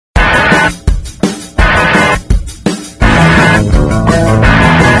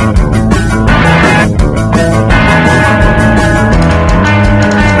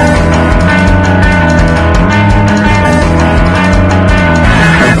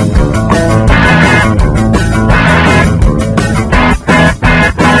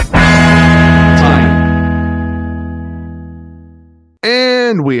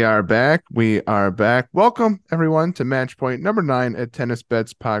are back. We are back. Welcome, everyone, to Match Point number 9 at Tennis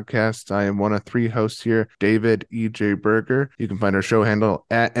Bets Podcast. I am one of 3 hosts here, David E.J. Berger. You can find our show handle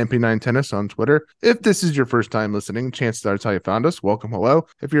at MP9Tennis on Twitter. If this is your first time listening, chances are that's how you found us. Welcome, hello.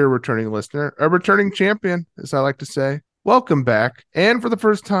 If you're a returning listener, a returning champion, as I like to say, welcome back. And for the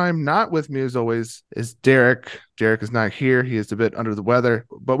first time, not with me as always, is Derek. Derek is not here. He is a bit under the weather.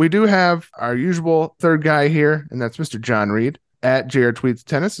 But we do have our usual third guy here, and that's Mr. John Reed. At JR Tweets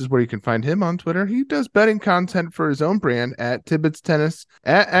Tennis is where you can find him on Twitter. He does betting content for his own brand at Tibbetts Tennis,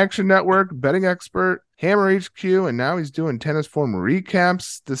 at Action Network, Betting Expert, Hammer HQ, and now he's doing tennis form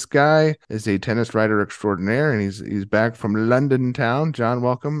recaps. This guy is a tennis writer extraordinaire, and he's back from London town. John,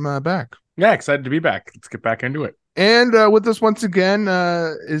 welcome back. Yeah, excited to be back. Let's get back into it. And with us once again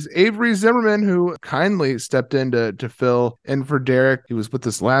is Avery Zimmerman, who kindly stepped in to fill in for Derek. He was with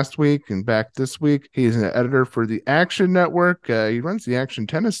us last week and back this week. He's an editor for the Action Network. He runs the Action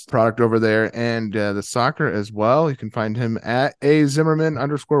Tennis product over there and the soccer as well. You can find him at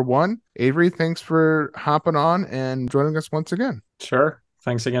 @Zimmerman_1. Avery, thanks for hopping on and joining us once again. Sure.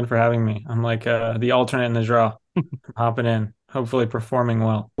 Thanks again for having me. I'm like the alternate in the draw. Hopping in. Hopefully performing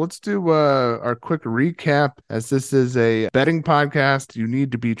well. Let's do our quick recap. As this is a betting podcast, you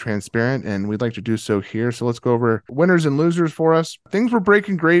need to be transparent, and we'd like to do so here. So let's go over winners and losers for us. Things were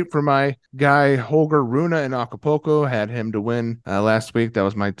breaking great for my guy, Holger Rune in Acapulco. Had him to win last week. That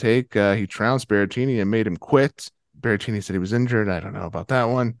was my take. He trounced Berrettini and made him quit. Berrettini said he was injured. I don't know about that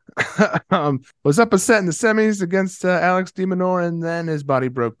one. Was up a set in the semis against Alex de Minaur, and then his body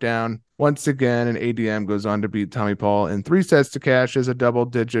broke down once again, and ADM goes on to beat Tommy Paul in 3 sets to cash as a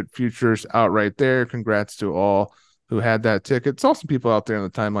double-digit futures outright there. Congrats to all who had that ticket. Saw some people out there on the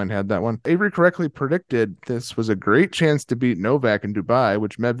timeline had that one. Avery correctly predicted this was a great chance to beat Novak in Dubai,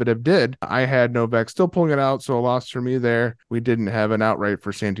 which Medvedev did. I had Novak still pulling it out, so a loss for me there. We didn't have an outright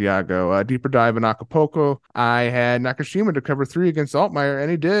for Santiago. A deeper dive in Acapulco. I had Nakashima to cover 3 against Altmaier,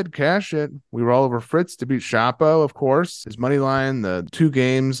 and he did cash it. We were all over Fritz to beat Shapo, of course. His money line, the 2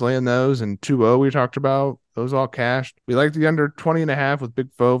 games, laying those, and 2-0 we talked about. Those all cashed. We liked the under 20.5 with Big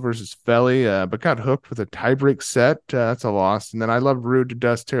Foe versus Felly, but got hooked with a tiebreak set. That's a loss. And then I loved Rude to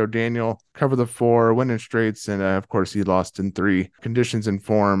dust Taro Daniel, cover the 4, win in straights, and of course he lost in 3. Conditions and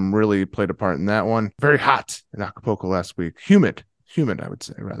form really played a part in that one. Very hot in Acapulco last week. Humid, I would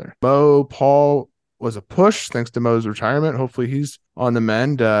say, rather. Mo Paul was a push thanks to Mo's retirement. Hopefully he's on the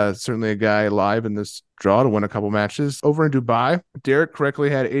mend. Certainly a guy live in this draw to win a couple matches. Over in Dubai, Derek correctly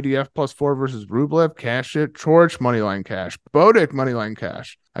had ADF +4 versus Rublev. Cash it. Chorich moneyline cash. Bodek moneyline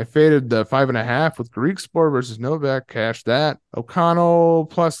cash. I faded the 5.5 with Griekspoor versus Novak. Cash that. O'Connell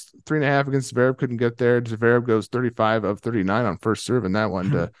 +3.5 against Zverev. Couldn't get there. Zverev goes 35 of 39 on first serve in that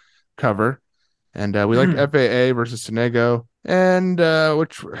one to cover. And we liked FAA versus Sonego. And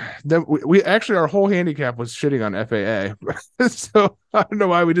we actually, our whole handicap was shitting on FAA. So I don't know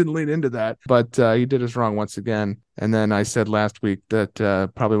why we didn't lean into that, but he did us wrong once again. And then I said last week that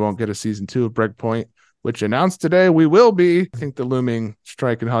probably won't get a season 2 of Breakpoint, which announced today we will be. I think the looming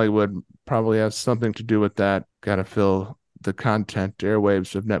strike in Hollywood probably has something to do with that. Got to fill the content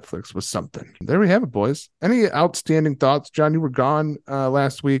airwaves of Netflix with something. There we have it, boys. Any outstanding thoughts? John, you were gone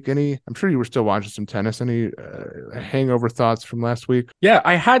last week. I'm sure you were still watching some tennis. Any hangover thoughts from last week? Yeah,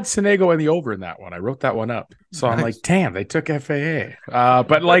 I had Sonego in the over in that one. I wrote that one up. So nice. I'm like, damn, they took FAA.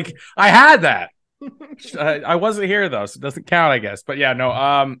 But like, I had that. I wasn't here though, so it doesn't count, I guess. But yeah, no,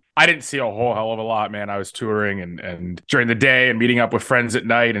 I didn't see a whole hell of a lot, man. I was touring and during the day and meeting up with friends at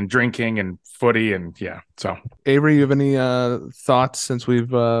night and drinking and footy and yeah. So Avery, you have any thoughts since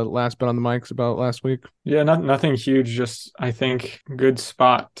we've last been on the mics about last week? Yeah, nothing huge. Just I think good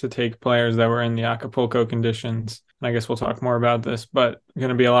spot to take players that were in the Acapulco conditions. And I guess we'll talk more about this, but going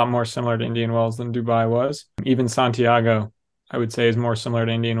to be a lot more similar to Indian Wells than Dubai was. Even Santiago, I would say, is more similar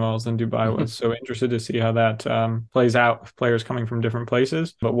to Indian Wells than Dubai was. So interested to see how that plays out with players coming from different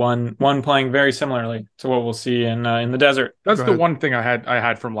places, but one playing very similarly to what we'll see in the desert. That's the one thing I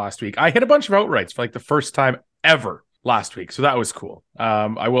had from last week. I hit a bunch of outrights for like the first time ever last week, so that was cool.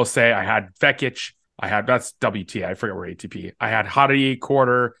 I will say I had Vekic. That's WTA. I forget where ATP. I had Hadi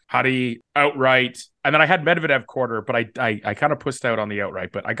quarter, Hadi outright, and then I had Medvedev quarter, but I kind of pushed out on the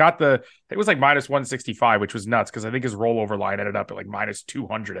outright. But I got it was like -165, which was nuts because I think his rollover line ended up at like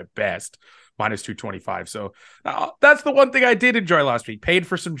 -200 at best, -225. So that's the one thing I did enjoy last week. Paid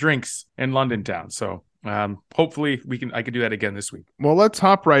for some drinks in London town. So hopefully I can do that again this week. Well, let's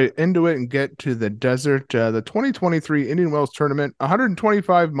hop right into it and get to the desert. The 2023 Indian Wells tournament,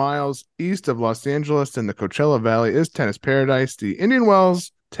 125 miles east of Los Angeles in the Coachella Valley, is tennis paradise. The Indian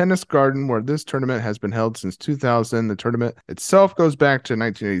Wells Tennis Garden, where this tournament has been held since 2000. The tournament itself goes back to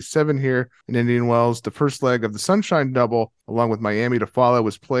 1987 here in Indian Wells. The first leg of the Sunshine Double, along with Miami to follow,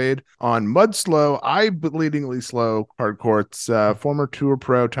 was played on mud slow, eye-bleedingly slow hard courts. Former Tour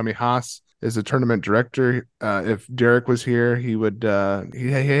pro Tommy Haas is a tournament director. If Derek was here, he would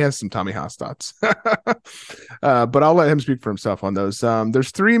he has some Tommy Haas thoughts. But I'll let him speak for himself on those. There's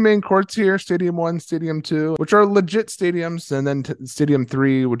 3 main courts here: Stadium 1, Stadium 2, which are legit stadiums, and then Stadium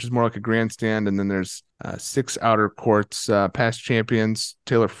 3, which is more like a grandstand, and then there's 6 outer courts. Past champions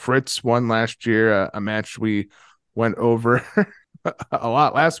Taylor Fritz won last year, a match we went over a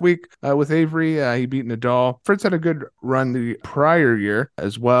lot last week with Avery. He beat Nadal. Fritz had a good run the prior year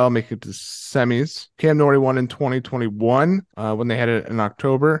as well, making it to semis. Cam Norrie won in 2021 when they had it in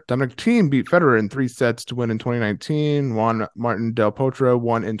October. Dominic Thiem beat Federer in 3 sets to win in 2019. Juan Martin Del Potro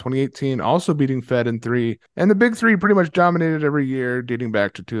won in 2018, also beating Fed in 3. And the big 3 pretty much dominated every year, dating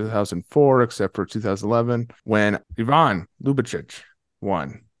back to 2004, except for 2011, when Ivan Lubicic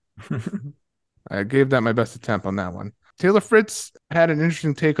won. I gave that my best attempt on that one. Taylor Fritz had an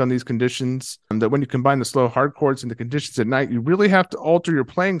interesting take on these conditions, that when you combine the slow hard courts and the conditions at night, you really have to alter your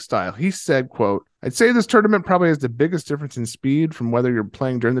playing style. He said, quote, "I'd say this tournament probably has the biggest difference in speed from whether you're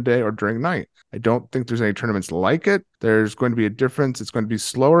playing during the day or during night. I don't think there's any tournaments like it. There's going to be a difference. It's going to be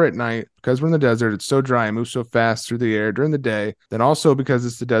slower at night because we're in the desert. It's so dry and moves so fast through the air during the day. Then also because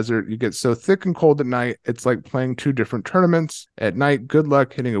it's the desert, you get so thick and cold at night. It's like playing 2 different tournaments. At night, good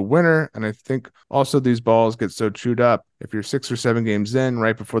luck hitting a winner. And I think also these balls get so chewed up. If you're 6 or 7 games in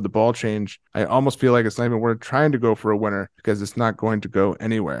right before the ball change, I almost feel like it's not even worth trying to go for a winner because it's not going to go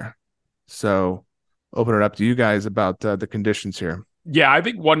anywhere." So open it up to you guys about the conditions here. Yeah, I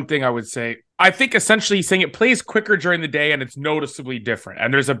think one thing I would say, I think essentially he's saying it plays quicker during the day and it's noticeably different.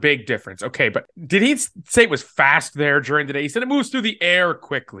 And there's a big difference. Okay, but did he say it was fast there during the day? He said it moves through the air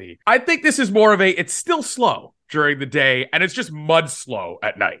quickly. I think this is more of it's still slow during the day and it's just mud slow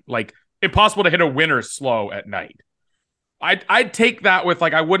at night. Like impossible to hit a winner slow at night. I'd take that with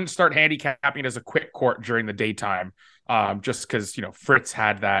I wouldn't start handicapping it as a quick court during the daytime, just because, Fritz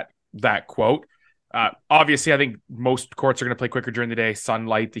had that quote. Obviously, I think most courts are going to play quicker during the day.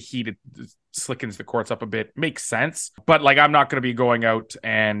 Sunlight, the heat, it slickens the courts up a bit. Makes sense. But I'm not going to be going out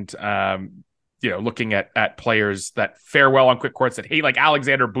and, looking at players that fare well on quick courts that hate, like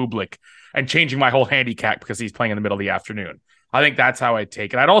Alexander Bublik, and changing my whole handicap because he's playing in the middle of the afternoon. I think that's how I'd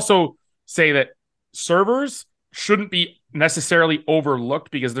take it. I'd also say that servers shouldn't be necessarily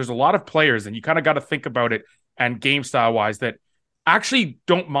overlooked because there's a lot of players, and you kind of got to think about it and game style wise, that actually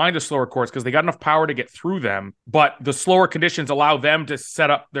don't mind the slower courts because they got enough power to get through them, but the slower conditions allow them to set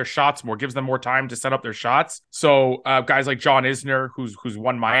up their shots more, gives them more time to set up their shots. So guys like John Isner, who's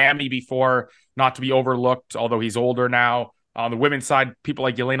won Miami before, not to be overlooked, although he's older now. On the women's side, people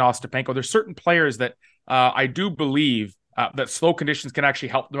like Yelena Ostapenko, there's certain players that I do believe that slow conditions can actually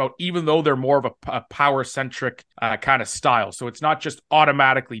help them out, even though they're more of a power-centric kind of style. So it's not just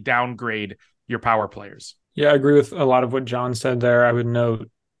automatically downgrade your power players. Yeah, I agree with a lot of what John said there. I would note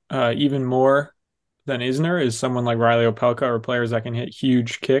even more than Isner is someone like Riley Opelka, or players that can hit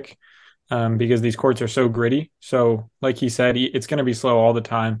huge kick because these courts are so gritty. So like he said, it's going to be slow all the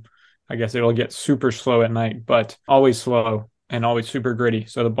time. I guess it'll get super slow at night, but always slow and always super gritty.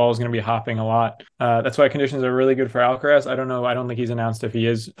 So the ball is going to be hopping a lot. That's why conditions are really good for Alcaraz. I don't know. I don't think he's announced if he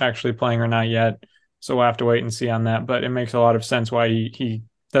is actually playing or not yet. So we'll have to wait and see on that. But it makes a lot of sense why he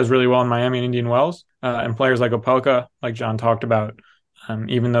does really well in Miami and Indian Wells. And players like Opelka, like John talked about,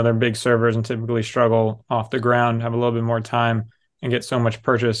 even though they're big servers and typically struggle off the ground, have a little bit more time and get so much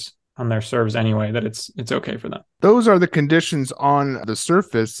purchase on their serves anyway that it's okay for them. Those are the conditions on the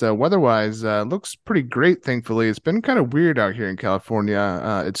surface. Weather-wise, looks pretty great, thankfully. It's been kind of weird out here in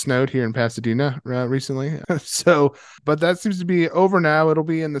California. It snowed here in Pasadena recently. But that seems to be over now. It'll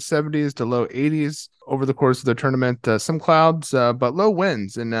be in the 70s to low 80s over the course of the tournament. Some clouds, but low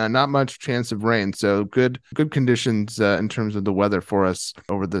winds and not much chance of rain. So good conditions in terms of the weather for us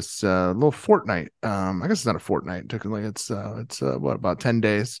over this little fortnight. I guess it's not a fortnight. Technically, it's what, about 10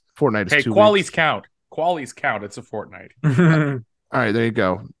 days? Fortnight is 2 qualies weeks. count. Qualies count. It's a fortnight. All right, there you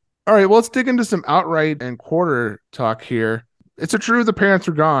go. All right, well, let's dig into some outright and quarter talk here. It's a true the parents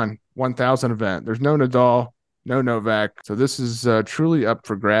are gone 1,000 event. There's no Nadal, no Novak. So this is truly up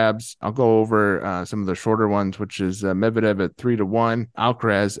for grabs. I'll go over some of the shorter ones, which is Medvedev at 3-1,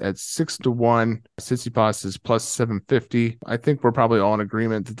 Alcaraz at 6-1, Tsitsipas is plus 750. I think we're probably all in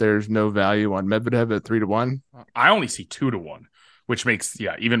agreement that there's no value on Medvedev at 3-1. I only see 2-1. Which makes,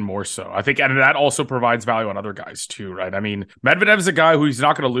 even more so. I think, and that also provides value on other guys too, right? I mean, Medvedev's a guy who's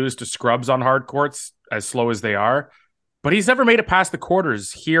not going to lose to scrubs on hard courts as slow as they are. but he's never made it past the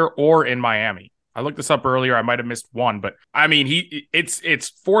quarters here or in Miami. I looked this up earlier. I might have missed one, but I mean, it's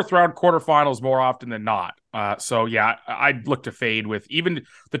fourth round quarterfinals more often than not. So yeah, I'd look to fade with even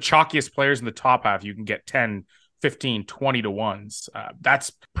the chalkiest players in the top half. You can get 10, 15, 20 to ones.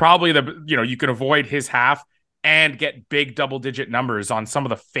 That's probably you can avoid his half and get big double-digit numbers on some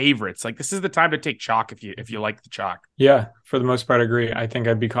of the favorites. Like, this is the time to take chalk if you like the chalk. Yeah, for the most part, I agree. I think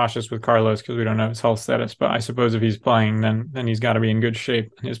I'd be cautious with Carlos because we don't know his health status. But I suppose if he's playing, then he's got to be in good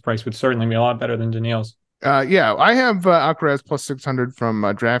shape. And his price would certainly be a lot better than Daniil's. Yeah, I have Alcaraz plus 600 from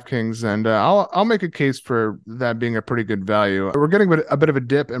DraftKings, and I'll make a case for that being a pretty good value. We're getting a bit of a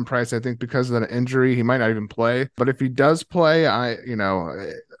dip in price, I think, because of that injury. He might not even play, but if he does play,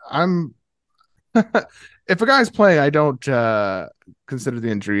 I'm if a guy's playing, I don't consider the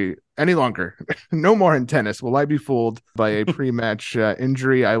injury any longer. No more in tennis. Will I be fooled by a pre-match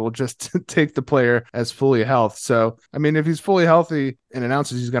injury? I will just take the player as fully healthy. So, I mean, if he's fully healthy and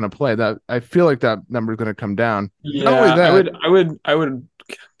announces he's going to play, that I feel like that number is going to come down. Yeah, not only that, I would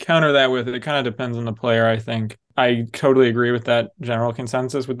counter that with it kind of depends on the player, I think. I totally agree with that general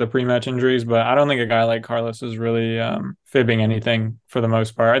consensus with the pre-match injuries, but I don't think a guy like Carlos is really fibbing anything for the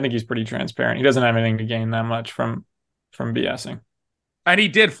most part. I think he's pretty transparent. He doesn't have anything to gain that much from BSing. And he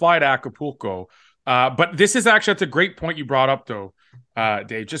did fly to Acapulco. But this is actually, that's a great point you brought up, though,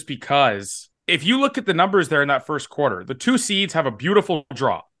 Dave, just because if you look at the numbers there in that first quarter, the two seeds have a beautiful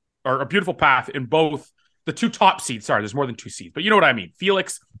draw or a beautiful path in both the two top seeds. Sorry, there's more than two seeds, but you know what I mean.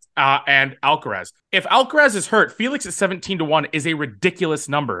 Felix and Alcaraz. If Alcaraz is hurt, Felix at 17 to 1 is a ridiculous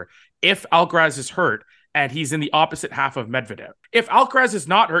number. If Alcaraz is hurt and he's in the opposite half of Medvedev. If Alcaraz is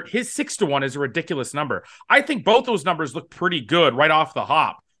not hurt, his 6 to 1 is a ridiculous number. I think both those numbers look pretty good right off the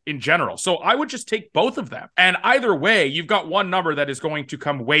hop in general. So I would just take both of them. And either way, you've got one number that is going to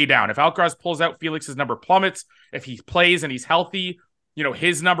come way down. If Alcaraz pulls out, Felix's number plummets. If he plays and he's healthy,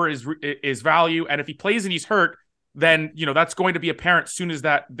 his number is value. And if he plays and he's hurt, then, that's going to be apparent as soon as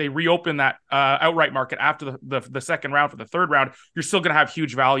that they reopen that outright market after the second round for the third round. You're still going to have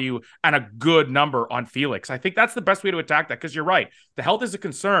huge value and a good number on Felix. I think that's the best way to attack that because you're right. The health is a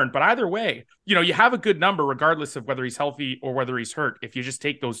concern, but either way, you have a good number regardless of whether he's healthy or whether he's hurt if you just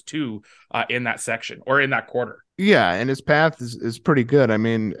take those two in that section or in that quarter. Yeah, and his path is pretty good. I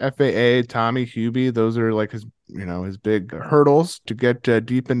mean, FAA, Tommy, Hubie, those are like his big hurdles to get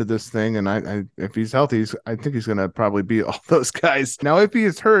deep into this thing. And I if he's healthy, I think he's going to probably beat all those guys. Now, if he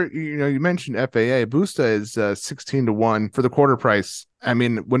is hurt, you mentioned FAA. Busta is 16 to 1 for the quarter price. I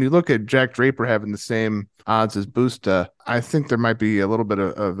mean, when you look at Jack Draper having the same odds as Busta, I think there might be a little bit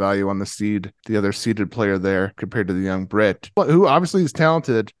of value on the other seeded player there compared to the young Brit, who obviously is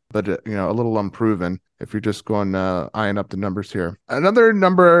talented, but a little unproven if you're just going eyeing up the numbers here. Another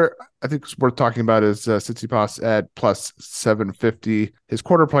number I think is worth talking about is Tsitsipas at plus 750. His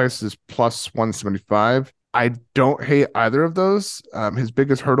quarter price is plus 175. I don't hate either of those. His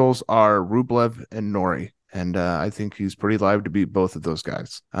biggest hurdles are Rublev and Norrie. And I think he's pretty live to beat both of those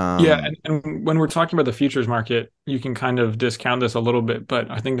guys. And when we're talking about the futures market, you can kind of discount this a little bit, but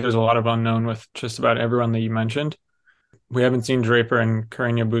I think there's a lot of unknown with just about everyone that you mentioned. We haven't seen Draper and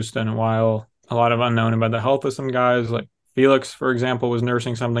Carreño Busta in a while. A lot of unknown about the health of some guys. Like Felix, for example, was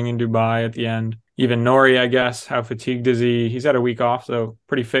nursing something in Dubai at the end. Even Norrie, I guess. How fatigued is he? He's had a week off, so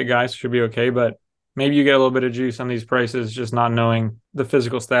pretty fit guy, so should be okay. But maybe you get a little bit of juice on these prices, just not knowing the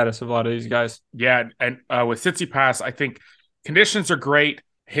physical status of a lot of these guys. Yeah, and with Tsitsipas, I think conditions are great.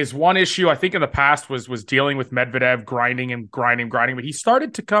 His one issue, I think, in the past was dealing with Medvedev grinding. But he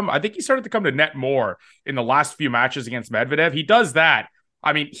started to come to net more in the last few matches against Medvedev. He does that.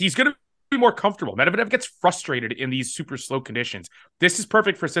 I mean, he's going to be more comfortable. Medvedev gets frustrated in these super slow conditions. This is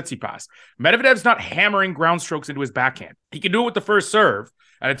perfect for Tsitsipas. Medvedev's not hammering ground strokes into his backhand. He can do it with the first serve,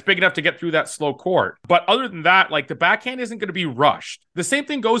 and it's big enough to get through that slow court. But other than that, like the backhand isn't going to be rushed. The same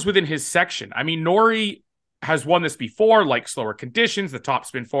thing goes within his section. I mean, Norrie has won this before, like slower conditions, the top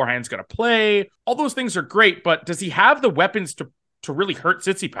spin forehand's going to play. All those things are great, but does he have the weapons to really hurt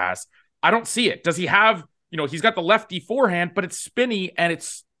Tsitsipas? I don't see it. Does he have, he's got the lefty forehand, but it's spinny and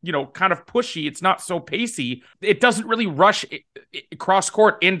it's, kind of pushy. It's not so pacey. It doesn't really rush cross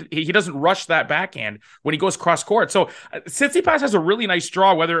court, and he doesn't rush that backhand when he goes cross court. So Tsitsipas has a really nice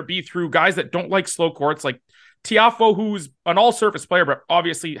draw, whether it be through guys that don't like slow courts, like Tiafoe, who's an all-surface player, but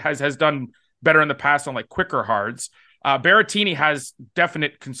obviously has done better in the past on like quicker hards. Berrettini has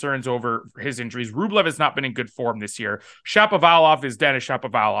definite concerns over his injuries. Rublev has not been in good form this year. Shapovalov is Denis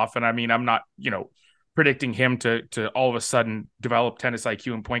Shapovalov, and I mean, I'm not, predicting him to all of a sudden develop tennis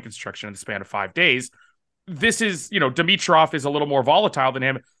IQ and point construction in the span of 5 days. This is, Dimitrov is a little more volatile than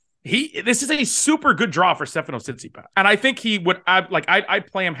him. This is a super good draw for Stefanos Tsitsipas. And I think he would I'd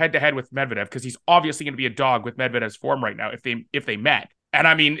play him head to head with Medvedev because he's obviously going to be a dog with Medvedev's form right now if they met. And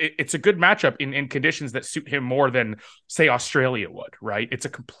I mean, it's a good matchup in conditions that suit him more than, say, Australia would, right? It's a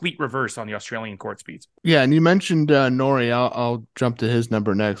complete reverse on the Australian court speeds. Yeah, and you mentioned Nori. I'll jump to his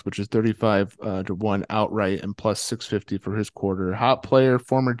number next, which is 35 to 1 outright and plus 650 for his quarter. Hot player,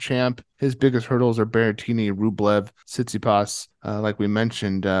 former champ. His biggest hurdles are Berrettini, Rublev, Tsitsipas. Like we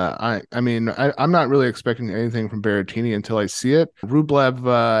mentioned, I'm not really expecting anything from Berrettini until I see it. Rublev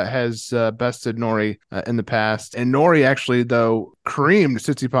has bested Nori in the past, and Nori actually, though, creamed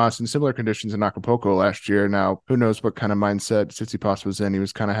Tsitsipas in similar conditions in Acapulco last year. Now, who knows what kind of mindset Tsitsipas was in? He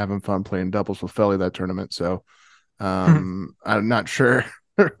was kind of having fun playing doubles with Feli that tournament, so I'm not sure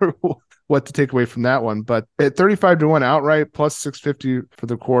what to take away from that one. But at 35 to 1 outright plus 650 for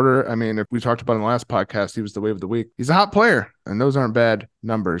the quarter, I mean, if we talked about in the last podcast, he was the wave of the week. He's a hot player, and those aren't bad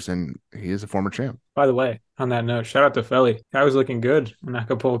numbers, and he is a former champ. By the way, on that note, shout out to Feli. Guy was looking good in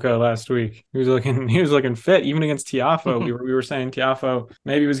Acapulco last week. He was looking fit, even against Tiafoe. we were saying Tiafoe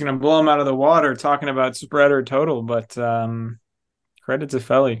maybe was going to blow him out of the water, talking about spread or total, but credit to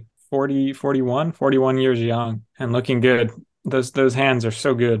Feli. 41 years young and looking good. Those hands are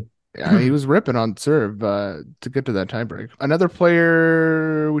so good. Yeah, he was ripping on serve to get to that tiebreak. Another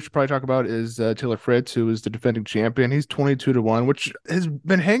player we should probably talk about is Taylor Fritz, who is the defending champion. He's 22 to 1, which has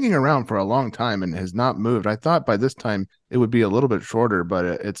been hanging around for a long time and has not moved. I thought by this time it would be a little bit shorter, but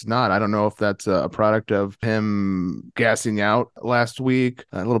it's not. I don't know if that's a product of him gassing out last week,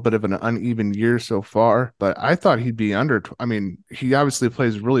 a little bit of an uneven year so far, but I thought he'd be under. I mean, he obviously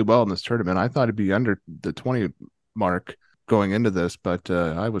plays really well in this tournament. I thought he'd be under the 20 mark going into this, but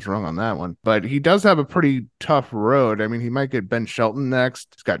I was wrong on that one. But he does have a pretty tough road. I mean, he might get Ben Shelton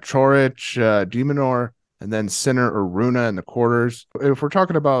next. He's got Chorich, Demonor, and then Sinner or Runa in the quarters. If we're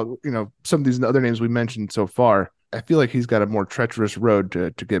talking about, some of these other names we mentioned so far, I feel like he's got a more treacherous road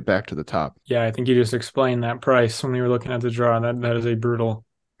to get back to the top. Yeah, I think you just explained that price when we were looking at the draw. That is a brutal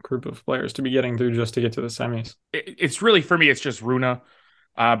group of players to be getting through just to get to the semis. It's really, for me, it's just Runa.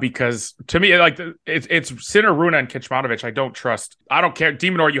 Because to me, it's Sinner, Runa, and Kecmanovic. I don't trust. I don't care.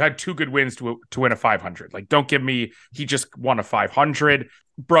 Demonor, you had 2 good wins to win a 500. Like, don't give me. He just won a 500,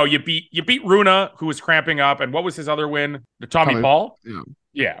 bro. You beat Runa, who was cramping up, and what was his other win? The Tommy Paul.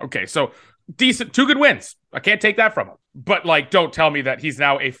 Yeah. Okay. So decent, 2 good wins. I can't take that from him. But don't tell me that he's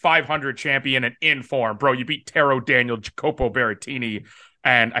now a 500 champion and in form, bro. You beat Taro Daniel, Jacopo Berrettini.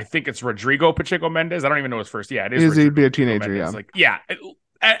 And I think it's Rodrigo Pacheco Mendez. I don't even know his first. Yeah, it is. He'd be a teenager, yeah.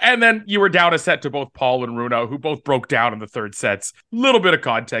 And then you were down a set to both Paul and Runa, who both broke down in the third sets. Little bit of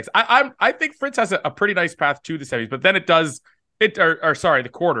context. I think Fritz has a pretty nice path to the semis, but then the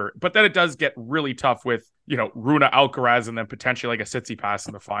quarter. But then it does get really tough with Runa, Alcaraz, and then potentially like a Tsitsipas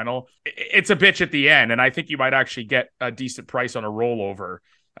in the final. It's a bitch at the end, and I think you might actually get a decent price on a rollover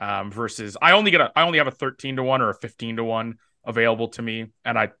versus I only have a 13 to 1 or a 15 to 1 available to me,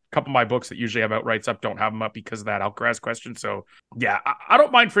 and a couple of my books that usually have outrights up don't have them up because of that Alcaraz question. So yeah, I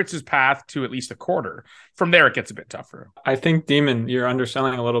don't mind Fritz's path to at least a quarter. From there it gets a bit tougher. I think Demon, you're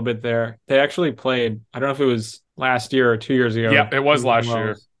underselling a little bit there. They actually played, I don't know if it was last year or 2 years ago. Yeah, it was last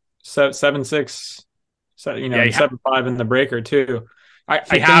year. 7-6, 7-5 in the breaker too. I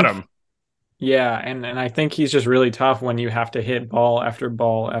had him. Yeah, and I think he's just really tough when you have to hit ball after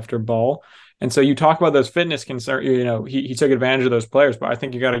ball after ball. And so you talk about those fitness concerns, he took advantage of those players, but I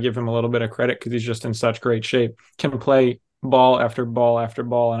think you got to give him a little bit of credit because he's just in such great shape, can play ball after ball after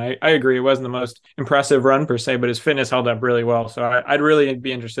ball. And I agree, it wasn't the most impressive run per se, but his fitness held up really well. So I'd really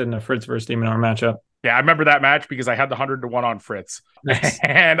be interested in a Fritz versus Demonor matchup. Yeah, I remember that match because I had the 100 to 1 on Fritz. Nice.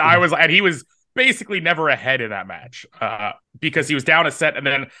 And he was basically never ahead in that match because he was down a set, and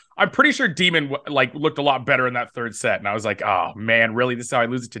then I'm pretty sure Demon looked a lot better in that third set, and I was like, oh man, really, this is how I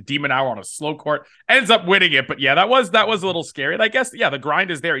lose it to Demon now on a slow court. Ends up winning it, but yeah, that was a little scary. And I guess the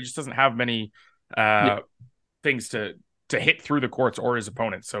grind is there. He just doesn't have many things to hit through the courts or his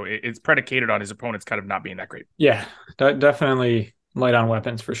opponents, so it's predicated on his opponents kind of not being that great. Yeah, definitely light on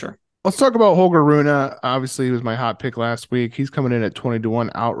weapons for sure. Let's talk about Holger Rune. Obviously, he was my hot pick last week. He's coming in at 20 to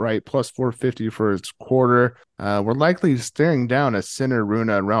 1 outright, plus 450 for his quarter. We're likely staring down a Sinner Rune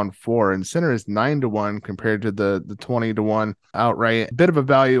in round 4, and Sinner is 9 to 1 compared to the 20 to 1 outright. A bit of a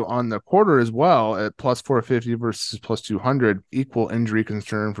value on the quarter as well at plus 450 versus plus 200. Equal injury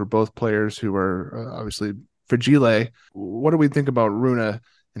concern for both players who are obviously fragile. What do we think about Rune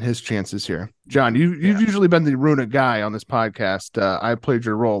and his chances here? John, you've usually been the Rune guy on this podcast. I played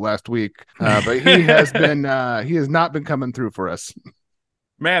your role last week, but he has not been coming through for us.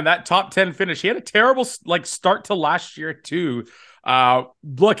 Man, that top 10 finish. He had a terrible start to last year too.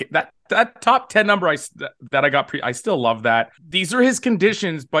 Look, that top 10 number that I got I still love that. These are his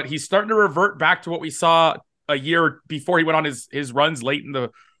conditions, but he's starting to revert back to what we saw a year before he went on his runs late in the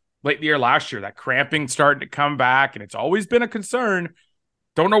year last year. That cramping starting to come back, and it's always been a concern.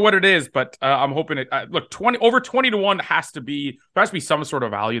 Don't know what it is, but I'm hoping it. Look, over 20 to 1 has to be some sort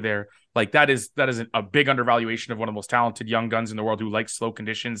of value there. Like that is a big undervaluation of one of the most talented young guns in the world who likes slow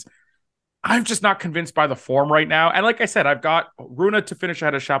conditions. I'm just not convinced by the form right now. And like I said, I've got Runa to finish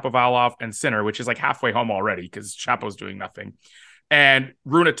ahead of Shapovalov and Sinner, which is like halfway home already because Shapo's doing nothing. And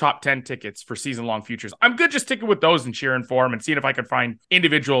Runa top 10 tickets for season-long futures. I'm good just sticking with those and cheering for him and seeing if I can find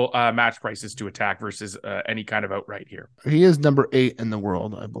individual match prices to attack versus any kind of outright here. He is number 8 in the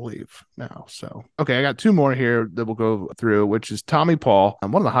world, I believe, now. So, okay, I got 2 more here that we'll go through, which is Tommy Paul,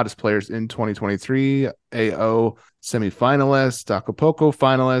 one of the hottest players in 2023, AO semifinalist, Acapulco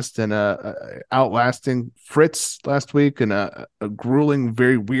finalist, and outlasting Fritz last week in a grueling,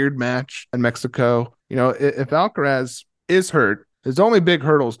 very weird match in Mexico. You know, if Alcaraz is hurt, his only big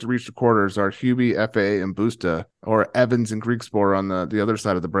hurdles to reach the quarters are Hubie, FA, and Busta, or Evans and Griekspoor on the other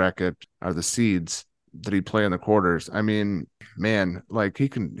side of the bracket are the seeds that he play in the quarters. I mean, man, like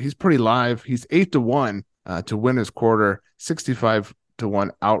he's pretty live. He's 8 to 1 to win his quarter, 65 to 1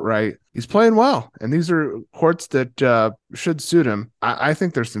 outright. He's playing well, and these are courts that should suit him. I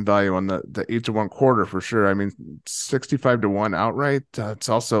think there's some value on the 8 to 1 quarter for sure. I mean, 65 to 1 outright. It's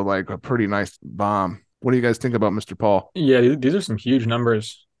also like a pretty nice bomb. What do you guys think about Mr. Paul? Yeah, these are some huge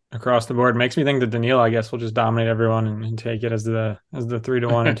numbers across the board. Makes me think that Daniil, I guess, will just dominate everyone and take it as the 3 to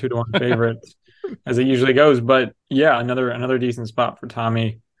 1 and 2 to 1 favorite as it usually goes. But yeah, another decent spot for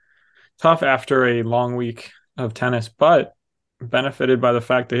Tommy. Tough after a long week of tennis, but benefited by the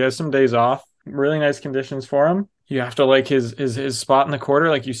fact that he has some days off. Really nice conditions for him. You have to like his spot in the quarter,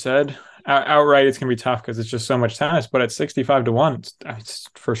 like you said. Outright, it's gonna be tough because it's just so much tennis. But at 65 to 1, it's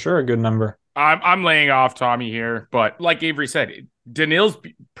for sure a good number. I'm laying off Tommy here, but like Avery said, Daniil's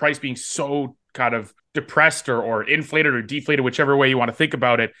price being so kind of depressed or inflated or deflated, whichever way you want to think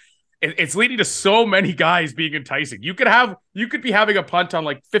about it, it's leading to so many guys being enticing. You could be having a punt on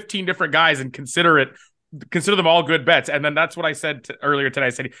like 15 different guys and consider them all good bets. And then that's what I said earlier today. I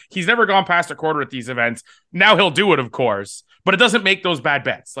said he's never gone past a quarter at these events. Now he'll do it, of course, but it doesn't make those bad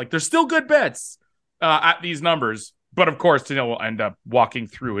bets. Like there's still good bets at these numbers. But of course, Daniil will end up walking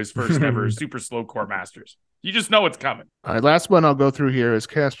through his first ever super slow court Masters. You just know it's coming. All right, last one I'll go through here is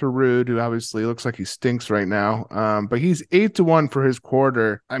Casper Ruud, who obviously looks like he stinks right now. But he's 8 to 1 for his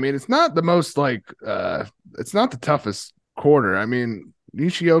quarter. I mean, it's not the most it's not the toughest quarter. I mean,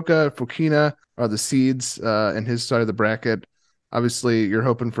 Nishioka, Fokina are the seeds in his side of the bracket. Obviously, you're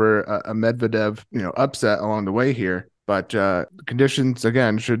hoping for a Medvedev, upset along the way here. But conditions,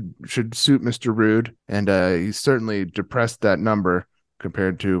 again, should suit Mr. Ruud, and he's certainly depressed that number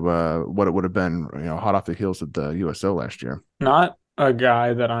compared to what it would have been, hot off the heels of the USO last year. Not a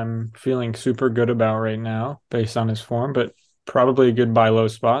guy that I'm feeling super good about right now based on his form, but probably a good buy low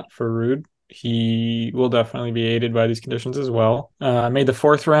spot for Ruud. He will definitely be aided by these conditions as well. Made the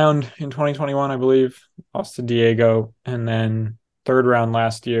 4th round in 2021, I believe, lost to Diego, and then 3rd round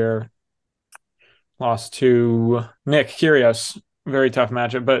last year, lost to Nick Kyrgios. Very tough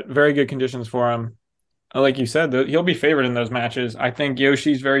matchup, but very good conditions for him. Like you said, he'll be favored in those matches. I think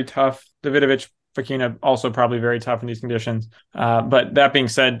Yoshi's very tough. Davidovich, Fokina also probably very tough in these conditions. But that being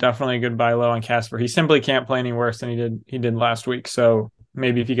said, definitely a good buy low on Casper. He simply can't play any worse than he did last week. So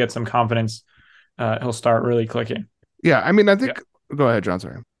maybe if he gets some confidence, he'll start really clicking. Yeah, I mean, I think. Yeah. Go ahead, John.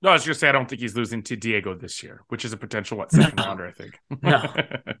 Sorry. No, I was just say I don't think he's losing to Diego this year, which is a potential second rounder, I think. No.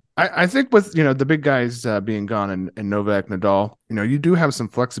 I think with the big guys being gone and Novak, Nadal, you do have some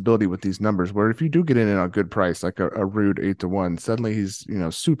flexibility with these numbers where if you do get in at a good price, like a Ruud 8 to 1, suddenly he's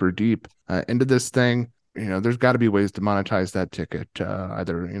super deep into this thing. There's got to be ways to monetize that ticket,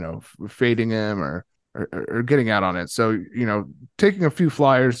 either fading him or getting out on it. So, taking a few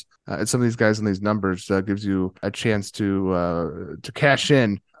flyers at some of these guys in these numbers gives you a chance to cash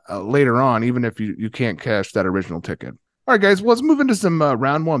in later on, even if you can't cash that original ticket. All right, guys, well, let's move into some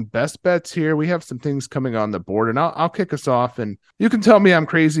round 1 best bets here. We have some things coming on the board, and I'll kick us off. And you can tell me I'm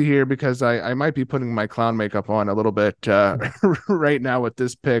crazy here because I might be putting my clown makeup on a little bit right now with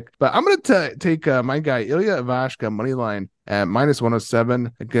this pick. But I'm going to take my guy, Ilya Ivashka, money line at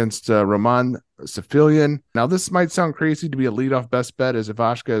 -107 against Roman Safilian. Now, this might sound crazy to be a leadoff best bet as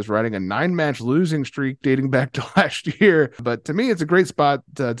Ivashka is riding a 9-match losing streak dating back to last year. But to me, it's a great spot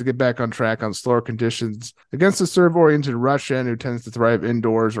to get back on track on slower conditions against the serve-oriented Russian who tends to thrive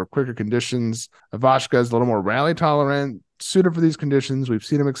indoors or quicker conditions. Ivashka is a little more rally tolerant, suited for these conditions. We've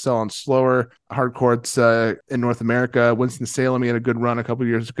seen him excel on slower hard courts in North America. Winston-Salem, he had a good run a couple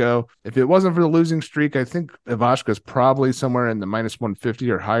years ago. If it wasn't for the losing streak, I think Ivashka is probably somewhere in the minus 150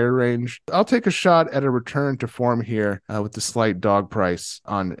 or higher range. I'll take a shot at a return to form here with the slight dog price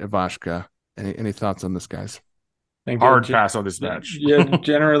on Ivashka. Any thoughts on this, guys? Hard pass on this match. Yeah,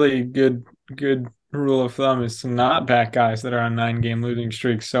 generally good rule of thumb is to not back guys that are on 9-game losing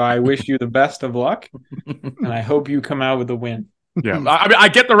streaks. So I wish you the best of luck, and I hope you come out with a win. Yeah, I mean, I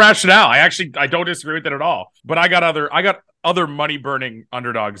get the rationale. I don't disagree with it at all. But I got other money burning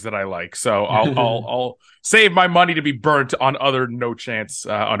underdogs that I like. So I'll save my money to be burnt on other no chance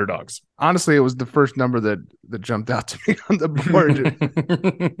underdogs. Honestly, it was the first number that jumped out to me on the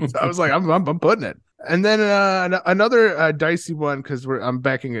board. So I was like, I'm putting it. And then another dicey one, because I'm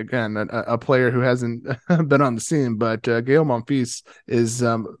backing again a player who hasn't been on the scene, but Gael Monfils is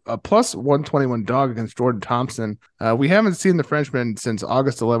a plus 121 dog against Jordan Thompson. We haven't seen the Frenchman since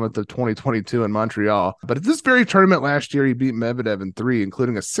August 11th of 2022 in Montreal. But at this very tournament last year, he beat Medvedev in 3,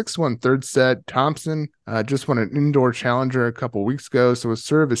 including a 6-1 third set. Thompson just won an indoor challenger a couple weeks ago, so his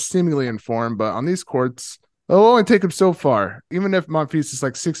serve is seemingly in form. But on these courts, it'll only take him so far. Even if Monfils is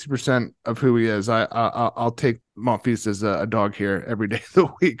like 60% of who he is, I'll take Monfils as a dog here every day of the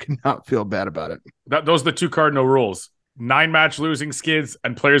week and not feel bad about it. Those are the two cardinal rules. 9-match losing skids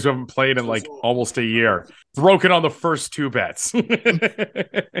and players who haven't played in like almost a year. Broken on the first 2 bets.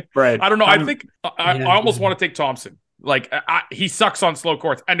 Right. I don't know. I think I almost want to take Thompson. Like he sucks on slow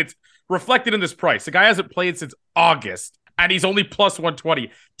courts, and it's reflected in this price. The guy hasn't played since August, and he's only plus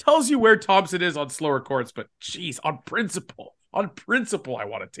 120. Tells you where Thompson is on slower courts, but geez, on principle, I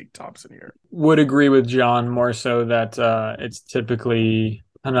want to take Thompson here. Would agree with John more so that it's typically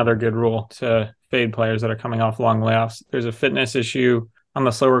another good rule to fade players that are coming off long layoffs. There's a fitness issue on the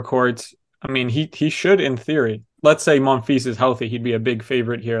slower courts. I mean, he should, in theory. Let's say Monfils is healthy, he'd be a big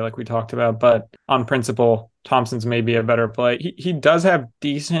favorite here, like we talked about. But on principle, Thompson's maybe a better play. He does have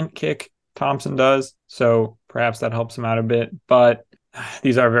decent kick, Thompson does, so perhaps that helps him out a bit. But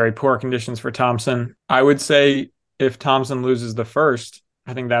these are very poor conditions for Thompson. I would say if Thompson loses the first,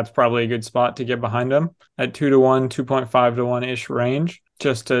 I think that's probably a good spot to get behind him at 2-1, 2.5 to 1-ish range,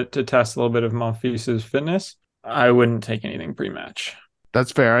 just to test a little bit of Monfils' fitness. I wouldn't take anything pre-match.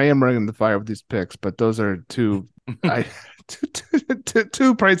 That's fair. I am running the fire with these picks, but those are two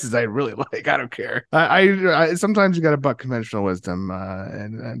prices I really like. I don't care. I sometimes you got to buck conventional wisdom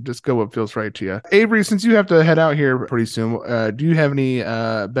and just go what feels right to you. Avery, since you have to head out here pretty soon, do you have any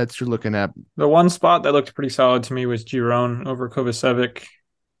bets you're looking at? The one spot that looked pretty solid to me was Giron over Kovacevic.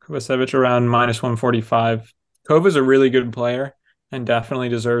 Kovacevic around minus 145. Kova's a really good player and definitely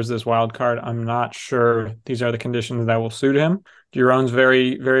deserves this wild card. I'm not sure these are the conditions that will suit him. Giron's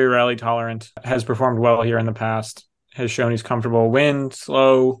very, very rally tolerant, has performed well here in the past, has shown he's comfortable. Wind,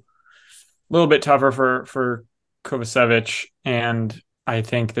 slow, a little bit tougher for Kovacevic, and I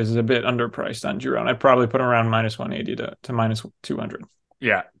think this is a bit underpriced on Giron. I'd probably put him around minus 180 to minus 200.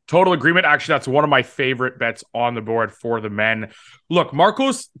 Yeah, total agreement. Actually, that's one of my favorite bets on the board for the men. Look,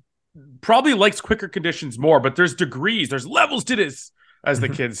 Marcos probably likes quicker conditions more, but there's degrees, there's levels to this, as the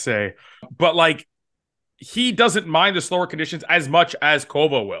kids say. But like, he doesn't mind the slower conditions as much as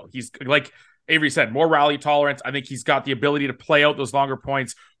Kova will. He's, like Avery said, more rally tolerance. I think he's got the ability to play out those longer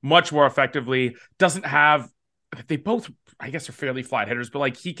points much more effectively. Doesn't have, they both, I guess, are fairly flat hitters, but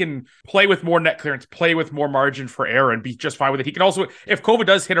like he can play with more net clearance, play with more margin for error, and be just fine with it. He can also, if Kova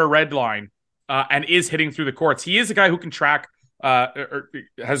does hit a red line and is hitting through the courts, he is a guy who can track, or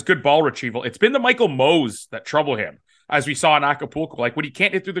has good ball retrieval. It's been the Michael Mose that trouble him, as we saw in Acapulco. Like when he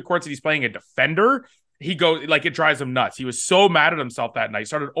can't hit through the courts and he's playing a defender, he goes, like, it drives him nuts. He was so mad at himself that night.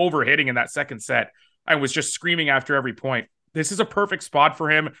 Started overhitting in that second set and was just screaming after every point. This is a perfect spot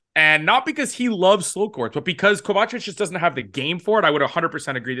for him. And not because he loves slow courts, but because Kovacic just doesn't have the game for it. I would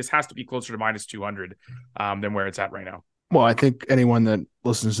 100% agree. This has to be closer to minus 200 than where it's at right now. Well, I think anyone that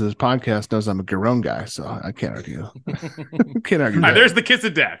listens to this podcast knows I'm a Giron guy, so I can't argue. Can't argue. There's the kiss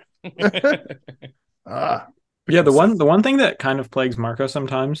of death. Yeah, the one thing that kind of plagues Marco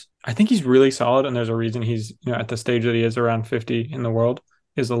sometimes, I think he's really solid, and there's a reason he's at the stage that he is around 50 in the world,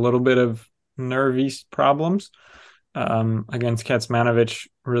 is a little bit of nervy problems. Against Kecmanovic,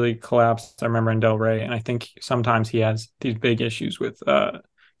 really collapsed, I remember, in Del Rey, and I think sometimes he has these big issues with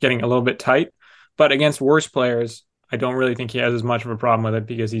getting a little bit tight. But against worse players, I don't really think he has as much of a problem with it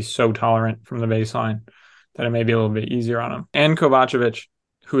because he's so tolerant from the baseline that it may be a little bit easier on him. And Kovacevic,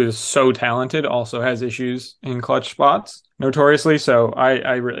 who is so talented, also has issues in clutch spots, notoriously. So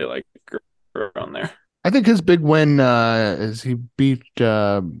I really like Giron there. I think his big win is he beat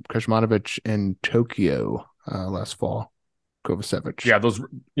Kecmanovic in Tokyo last fall. Kovacevic. Yeah, those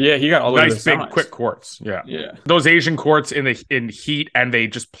he got all the way to nice the big semis. quick courts. Yeah. Yeah. Those Asian courts in heat, and they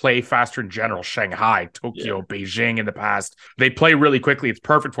just play faster in general. Shanghai, Tokyo, Beijing in the past, they play really quickly. It's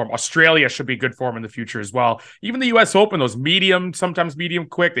perfect for them. Australia should be good for them in the future as well. Even the US Open, those medium, sometimes medium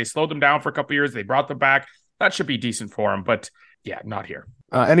quick, they slowed them down for a couple of years. They brought them back. That should be decent for them, but yeah, not here.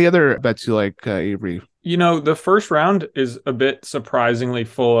 Any other bets you like, Avery? The first round is a bit surprisingly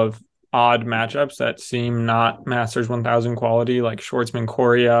full of odd matchups that seem not Masters 1000 quality, like Schwartzman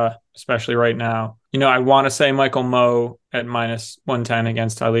Coria, especially right now. I want to say Michael Mmoh at minus 110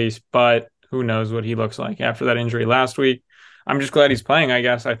 against Talise, but who knows what he looks like after that injury last week. I'm just glad he's playing, I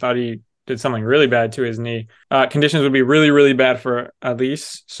guess. I thought he did something really bad to his knee. Conditions would be really, really bad for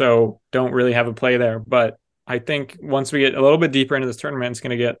Talise, so don't really have a play there. But I think once we get a little bit deeper into this tournament, it's going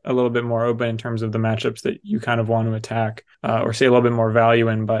to get a little bit more open in terms of the matchups that you kind of want to attack or see a little bit more value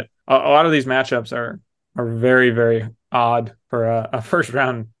in. But a lot of these matchups are very, very odd for a first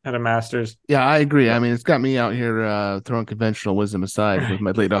round at a Masters. Yeah, I agree. I mean, it's got me out here throwing conventional wisdom aside with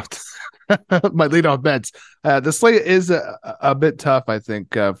my leadoff my leadoff bets. The slate is a bit tough, I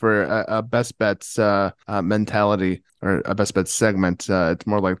think, for a best bets mentality or a best bets segment. It's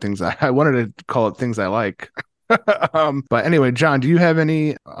more like things I wanted to call it things I like. But anyway, John, do you have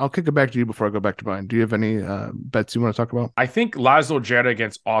any? I'll kick it back to you before I go back to mine. Do you have any bets you want to talk about? I think Laszlo Djere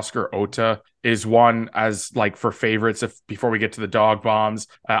against Oscar Ota is one as like for favorites. If before we get to the dog bombs,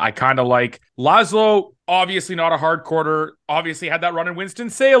 I kind of like Laszlo. Obviously not a hard quarter. Obviously had that run in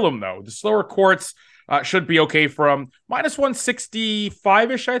Winston-Salem though. The slower courts should be okay for him. Minus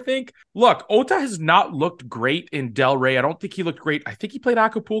 165-ish, I think. Look, Ota has not looked great in Delray. I don't think he looked great. I think he played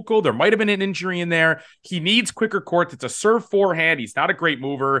Acapulco. There might have been an injury in there. He needs quicker courts. It's a serve forehand. He's not a great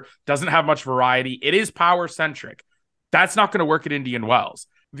mover. Doesn't have much variety. It is power-centric. That's not going to work at Indian Wells.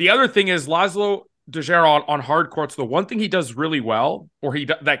 The other thing is Laszlo Djere on hard courts, the one thing he does really well, or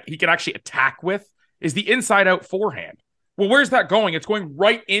that he can actually attack with, is the inside-out forehand. Well, where's that going? It's going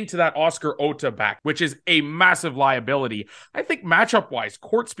right into that Oscar Ota back, which is a massive liability. I think matchup-wise,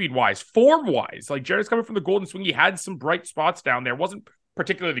 court speed-wise, form-wise, like Jared's coming from the Golden Swing. He had some bright spots down there. Wasn't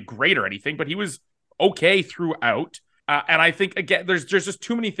particularly great or anything, but he was okay throughout. And I think, again, there's just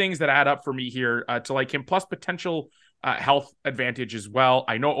too many things that add up for me here to like him, plus potential health advantage as well.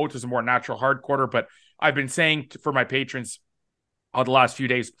 I know Ota's a more natural hard quarter, but I've been saying for my patrons the last few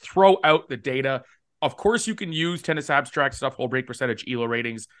days, throw out the data. Of course, you can use tennis abstract stuff, whole break percentage, ELO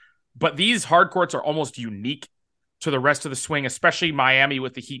ratings, but these hard courts are almost unique to the rest of the swing, especially Miami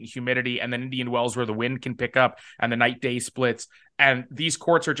with the heat and humidity, and then Indian Wells where the wind can pick up and the night-day splits. And these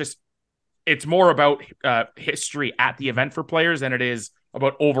courts are just, it's more about history at the event for players than it is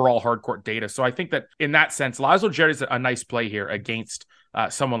about overall hard court data. So I think that in that sense, Laszlo Djere is a nice play here against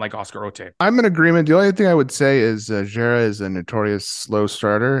someone like Oscar Ote. I'm in agreement. The only thing I would say is Djere is a notorious slow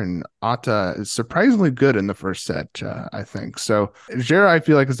starter, and Ota is surprisingly good in the first set, I think. So Djere, I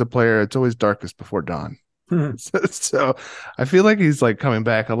feel like, is a player, it's always darkest before dawn. So I feel like he's like coming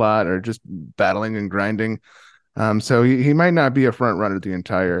back a lot or just battling and grinding. So he might not be a front runner the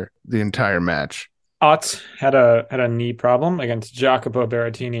entire match. Ott had a knee problem against Jacopo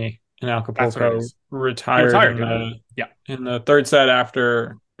Berrettini in Acapulco. Retired in the third set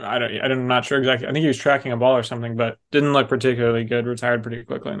after I'm not sure exactly. I think he was tracking a ball or something, but didn't look particularly good. Retired pretty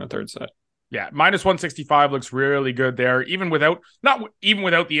quickly in the third set. Yeah, minus 165 looks really good there, even without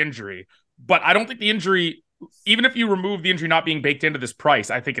the injury. But I don't think the injury, even if you remove the injury not being baked into this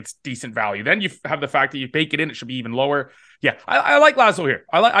price, I think it's decent value. Then you have the fact that you bake it in, it should be even lower. Yeah, I like Laszlo here.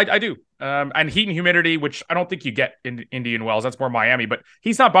 I do. And heat and humidity, which I don't think you get in Indian Wells. That's more Miami, but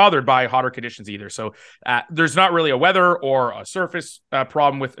he's not bothered by hotter conditions either. So there's not really a weather or a surface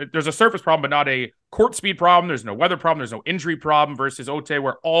problem there's a surface problem, but not a court speed problem. There's no weather problem. There's no injury problem versus Ote,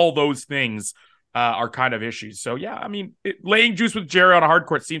 where all those things are kind of issues. So yeah, I mean, laying juice with Djere on a hard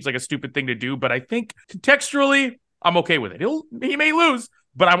court seems like a stupid thing to do, but I think contextually, I'm okay with it. He may lose,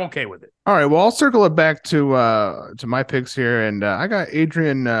 but I'm okay with it. All right. Well, I'll circle it back to my picks here. And I got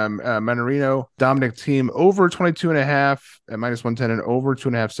Adrian Mannarino, Dominic Thiem over 22.5 at minus 110 and over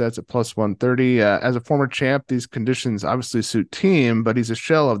 2.5 sets at plus 130. As a former champ, these conditions obviously suit Thiem, but he's a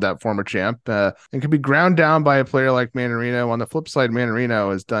shell of that former champ and can be ground down by a player like Mannarino. On the flip side,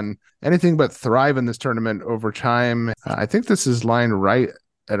 Mannarino has done anything but thrive in this tournament over time. I think this is lined right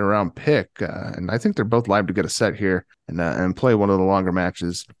at around pick, and I think they're both live to get a set here and play one of the longer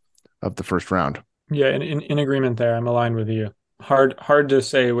matches of the first round. Yeah, in agreement there. I'm aligned with you. Hard to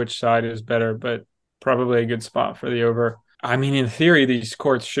say which side is better, but probably a good spot for the over. I mean, in theory, these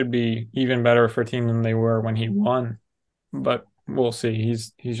courts should be even better for Thiem than they were when he won, but we'll see.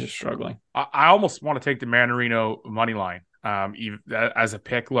 He's just struggling. I almost want to take the Mannarino money line. as a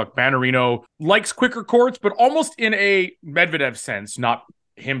pick. Look, Manarino likes quicker courts, but almost in a Medvedev sense, not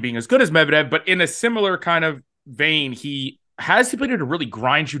him being as good as Medvedev, but in a similar kind of vein. He has the ability to really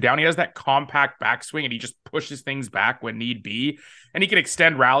grind you down. He has that compact backswing and he just pushes things back when need be. And he can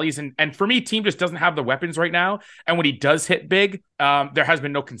extend rallies. And for me, team just doesn't have the weapons right now. And when he does hit big, there has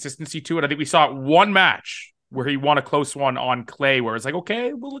been no consistency to it. I think we saw it one match where he won a close one on clay, where it's like,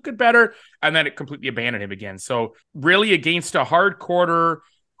 okay, we're looking better. And then it completely abandoned him again. So really against a hard quarter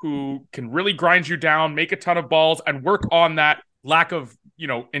who can really grind you down, make a ton of balls, and work on that lack of,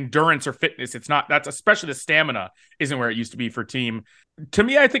 endurance or fitness. That's especially the stamina isn't where it used to be for team. To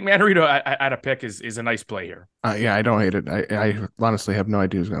me, I think Manarino at a pick is a nice play here. Yeah, I don't hate it. I honestly have no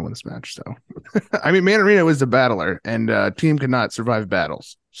idea who's going to win this match. So, I mean, Manarino is a battler, and team cannot survive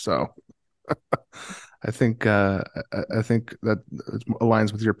battles. So, I think that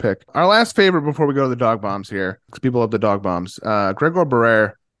aligns with your pick. Our last favorite before we go to the dog bombs here, because people love the dog bombs. Gregor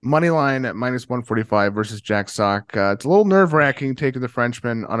Barrère. Money line at -145 versus Jack Sock. It's a little nerve-wracking taking the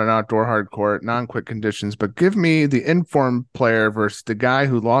Frenchman on an outdoor hard court, non-quick conditions, but give me the informed player versus the guy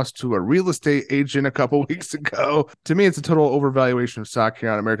who lost to a real estate agent a couple weeks ago. To me, it's a total overvaluation of Sock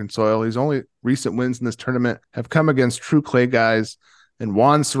here on American soil. His only recent wins in this tournament have come against true clay guys and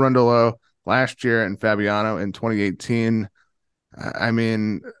Juan Cerundolo last year and Fabiano in 2018. I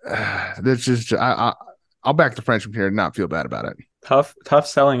mean, there's just I'll back the Frenchman here and not feel bad about it. Tough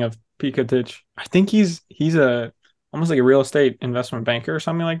selling of Pikatic. I think he's a almost like a real estate investment banker or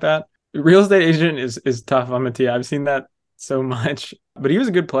something like that. Real estate agent is tough. I've seen that so much, but he was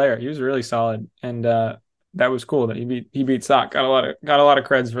a good player. He was really solid, and that was cool that he beat Sock. Got a lot of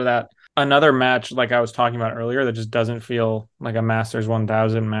creds for that. Another match like I was talking about earlier that just doesn't feel like a Masters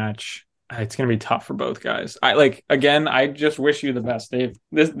 1000 match. It's going to be tough for both guys. I just wish you the best, Dave.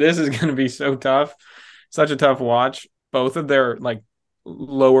 This is going to be so tough. Such a tough watch. Both of their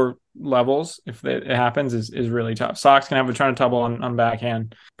lower levels, if it happens, is really tough. Sock's gonna have a ton of trouble on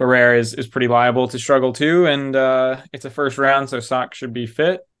backhand. Barrère is pretty liable to struggle too, and it's a first round, so Sock should be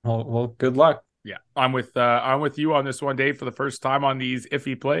fit. Well, good luck. Yeah, I'm with you on this one, Dave, for the first time on these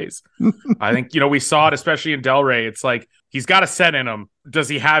iffy plays. I think, we saw it, especially in Delray. It's like he's got a set in him. Does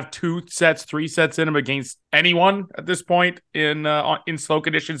he have 2 sets, 3 sets in him against anyone at this point in slow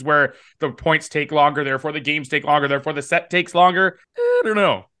conditions where the points take longer, therefore the games take longer, therefore the set takes longer? I don't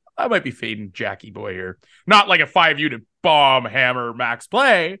know. I might be fading Jackie Boy here. Not like a 5 unit bomb hammer max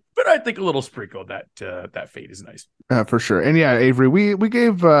play, but I think a little sprinkle that fade is nice. For sure. And yeah, Avery, we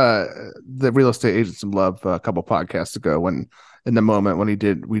gave the real estate agent some love a couple podcasts ago when in the moment when we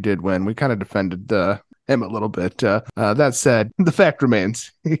did win. We kind of defended him a little bit. That said, the fact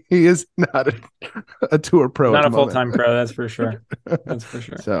remains he is not a tour pro. Not a full-time pro, that's for sure. That's for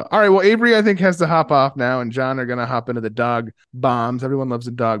sure. So, all right. Well, Avery, I think, has to hop off now, and John are going to hop into the dog bombs. Everyone loves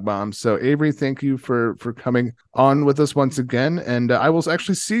the dog bombs. So, Avery, thank you for coming on with us once again. And I will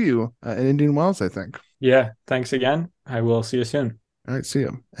actually see you in Indian Wells, I think. Yeah. Thanks again. I will see you soon. All right, see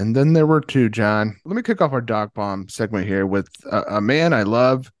you. And then there were 2, John. Let me kick off our dog bomb segment here with a man I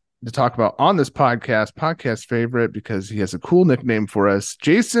love to talk about on this podcast favorite, because he has a cool nickname for us,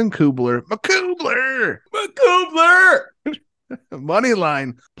 Jason Kubler. McKubler! Money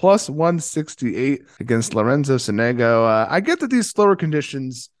line +168 against Lorenzo Sonego. I get that these slower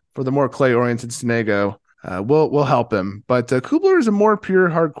conditions for the more clay-oriented Sonego will help him, but Kubler is a more pure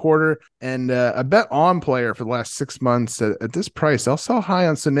hard quarter and a bet on player for the last 6 months. At this price, I'll sell high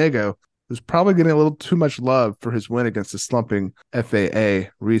on Sonego, who's probably getting a little too much love for his win against the slumping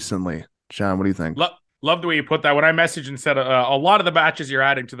FAA recently. John, what do you think? Love the way you put that. When I messaged and said a lot of the matches you're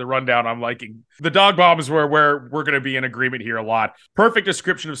adding to the rundown, I'm liking. The dog bombs where we're going to be in agreement here a lot. Perfect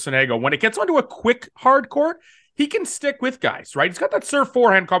description of Sonego. When it gets onto a quick hard court, he can stick with guys, right? He's got that serve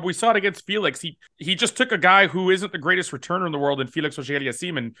forehand combo. We saw it against Felix. He just took a guy who isn't the greatest returner in the world in Felix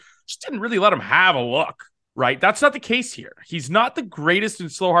Auger-Aliassime and just didn't really let him have a look, right? That's not the case here. He's not the greatest in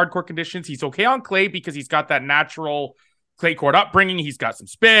slow hardcore conditions. He's okay on clay because he's got that natural clay court upbringing. He's got some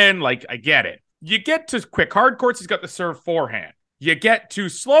spin. I get it. You get to quick hard courts, he's got the serve forehand. You get to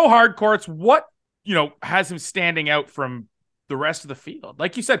slow hard courts, what, has him standing out from the rest of the field?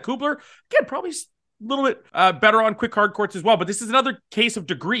 Like you said, Kubler, again, probably a little bit better on quick hard courts as well, but this is another case of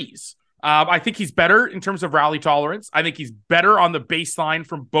degrees. I think he's better in terms of rally tolerance. I think he's better on the baseline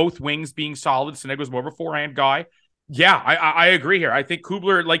from both wings being solid. Sonego's more of a forehand guy. Yeah, I agree here. I think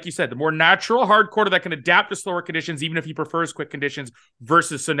Kubler, like you said, the more natural hard quarter that can adapt to slower conditions, even if he prefers quick conditions,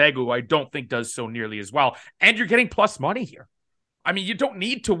 versus Sonego, who I don't think does so nearly as well. And you're getting plus money here. I mean, you don't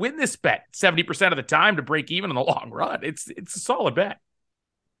need to win this bet 70% of the time to break even in the long run. It's a solid bet.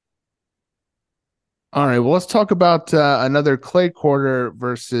 All right, well, let's talk about another clay quarter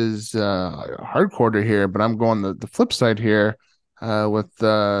versus hard quarter here, but I'm going the flip side here with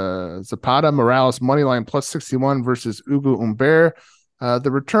Zapata Morales moneyline plus 61 versus Ugo Umber. The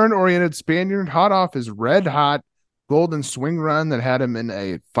return-oriented Spaniard hot off his red-hot golden swing run that had him in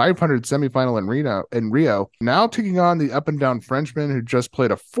a 500 semifinal in Rio. Now taking on the up-and-down Frenchman who just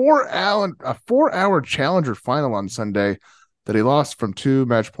played a four-hour challenger final on Sunday that he lost from 2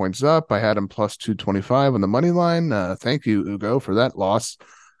 match points up. I had him plus 225 on the money line. Thank you, Ugo, for that loss.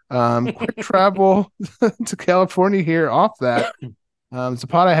 Quick travel to California here off that.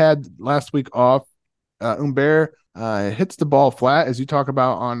 Zapata had last week off. Umber hits the ball flat, as you talk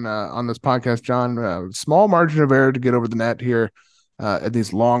about on this podcast, John. Small margin of error to get over the net here at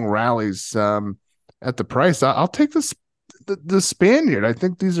these long rallies. At the price, I'll take the Spaniard. I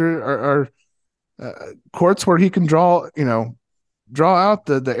think these are courts where he can draw out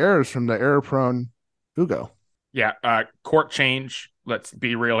the errors from the error-prone Ugo. Yeah, court change. Let's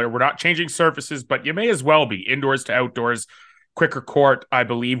be real here. We're not changing surfaces, but you may as well be indoors to outdoors. Quicker court, I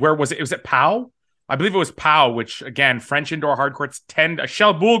believe. Where was it? Was it Pau? I believe it was Pau, which, again, French indoor hard courts tend...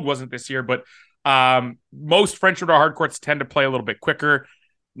 Cherbourg wasn't this year, but most French indoor hard courts tend to play a little bit quicker.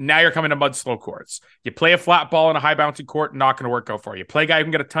 Now you're coming to mud slow courts. You play a flat ball in a high bouncing court, not going to work out for you. Play a guy who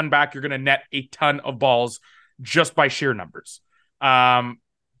can get a ton back, you're going to net a ton of balls just by sheer numbers. Yeah,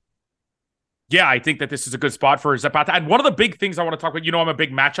 I think that this is a good spot for Zapata. And one of the big things I want to talk about, I'm a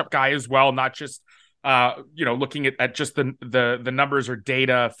big matchup guy as well, not just looking at just the numbers or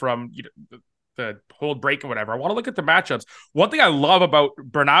data from the hold break and whatever. I want to look at the matchups. One thing I love about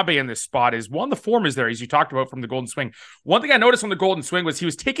Bernabe in this spot is, one, the form is there, as you talked about from the Golden Swing. One thing I noticed on the Golden Swing was he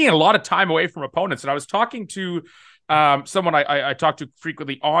was taking a lot of time away from opponents. And I was talking to someone I talk to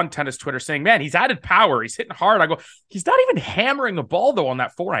frequently on tennis Twitter saying, man, he's added power. He's hitting hard. I go, he's not even hammering the ball, though, on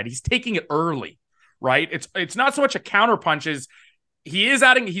that forehand. He's taking it early, right? It's not so much a counter punch as he's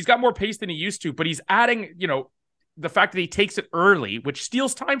got more pace than he used to, but he's adding, the fact that he takes it early, which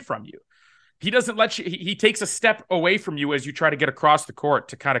steals time from you. He doesn't let you, he takes a step away from you as you try to get across the court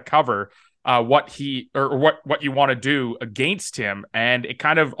to kind of cover what you want to do against him. And it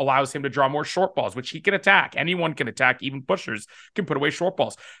kind of allows him to draw more short balls, which he can attack. Anyone can attack, even pushers can put away short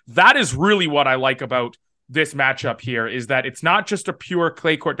balls. That is really what I like about this matchup here, is that it's not just a pure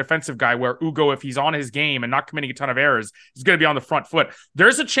clay court defensive guy where Ugo, if he's on his game and not committing a ton of errors, he's going to be on the front foot.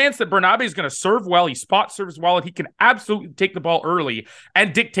 There's a chance that Bernabe is going to serve well. He spot serves well, and he can absolutely take the ball early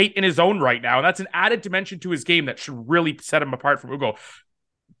and dictate in his own right now. And that's an added dimension to his game that should really set him apart from Ugo.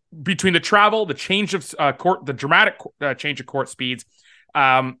 Between the travel, the change of court, the dramatic change of court speeds,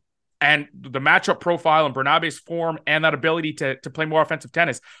 and the matchup profile and Bernabe's form and that ability to play more offensive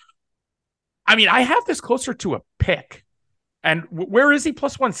tennis, I mean, I have this closer to a pick. And where is he?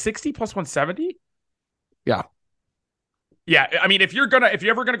 Plus 160, plus 170? Yeah. Yeah. I mean, if you're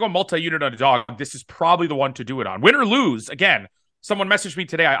ever gonna go multi-unit on a dog, this is probably the one to do it on. Win or lose, again, someone messaged me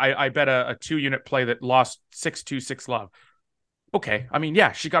today. I bet a 2-unit play that lost 6-2, 6-love. Okay. I mean,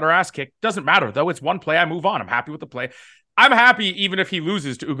 yeah, she got her ass kicked. Doesn't matter, though. It's one play. I move on. I'm happy with the play. I'm happy even if he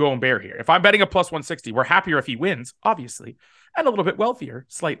loses to Ugo and Bear here. If I'm betting a plus 160, we're happier if he wins, obviously, and a little bit wealthier,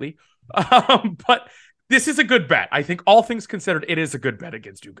 slightly. But this is a good bet. I think all things considered, it is a good bet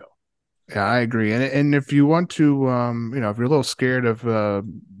against Ugo. Yeah, I agree. And if you want to, if you're a little scared of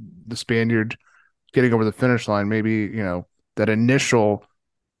the Spaniard getting over the finish line, maybe, that initial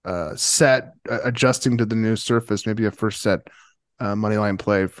set adjusting to the new surface, maybe a first set money line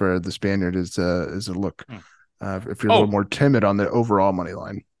play for the Spaniard is a look. If you're a little more timid on the overall money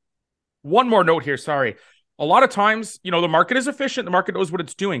line. One more note here. Sorry. A lot of times, the market is efficient. The market knows what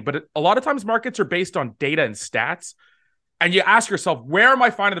it's doing, but a lot of times markets are based on data and stats. And you ask yourself, where am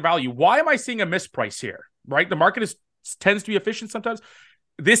I finding the value? Why am I seeing a misprice here? Right? The market tends to be efficient sometimes.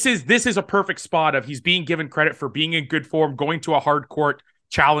 This is a perfect spot of he's being given credit for being in good form, going to a hard court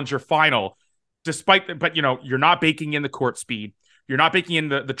challenger final, but you're not baking in the court speed. You're not baking in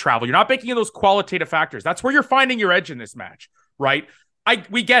the travel. You're not baking in those qualitative factors. That's where you're finding your edge in this match, right?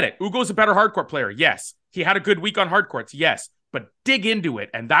 We get it. Ugo's a better hardcourt player. Yes. He had a good week on hardcourts. Yes. But dig into it,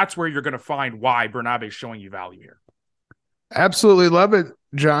 and that's where you're going to find why Bernabe is showing you value here. Absolutely love it,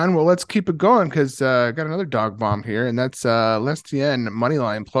 John. Well, let's keep it going because I got another dog bomb here, and that's Lestien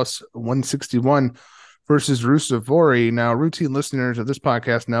moneyline plus 161 versus Russovori. Now, routine listeners of this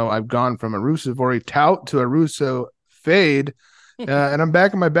podcast know I've gone from a Russovori tout to a Russo fade, and I'm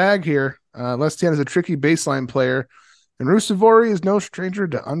back in my bag here. Lestien is a tricky baseline player, and Russovori is no stranger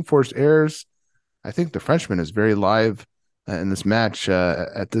to unforced errors. I think the Frenchman is very live in this match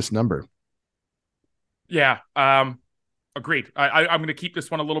at this number. Yeah. Agreed. I'm going to keep this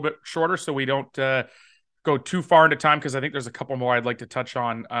one a little bit shorter so we don't go too far into time, because I think there's a couple more I'd like to touch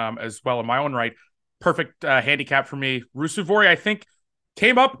on as well in my own right. Perfect handicap for me. Rusuvori, I think,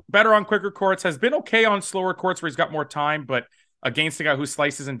 came up better on quicker courts, has been okay on slower courts where he's got more time, but against a guy who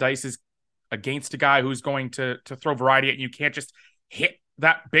slices and dices, against a guy who's going to throw variety at you, you can't just hit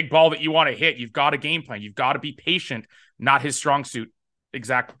that big ball that you want to hit. You've got a game plan. You've got to be patient. Not his strong suit.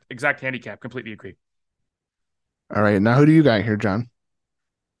 Exact handicap. Completely agree. All right. Now, who do you got here, John?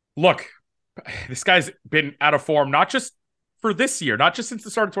 Look, this guy's been out of form, not just for this year, not just since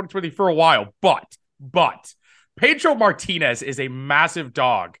the start of 2020, for a while, but Pedro Martinez is a massive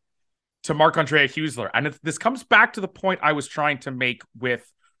dog to Marc-Andre Huesler. And this comes back to the point I was trying to make with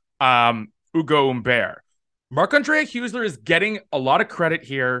Ugo Humbert. Marc-Andre Huesler is getting a lot of credit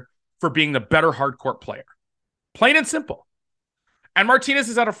here for being the better hardcourt player. Plain and simple. And Martinez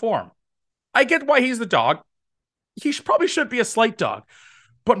is out of form. I get why he's the dog. He probably should be a slight dog.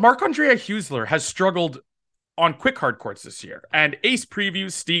 But Marc-Andre Huesler has struggled on quick hard courts this year. And Ace Preview,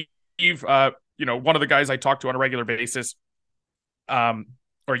 Steve, one of the guys I talk to on a regular basis,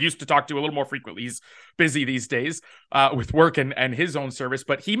 or used to talk to a little more frequently. He's busy these days with work and his own service.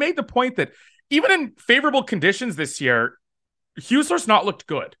 But he made the point that even in favorable conditions this year, Huesler's not looked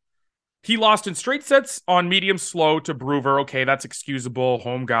good. He lost in straight sets on medium slow to Brewer. Okay, that's excusable.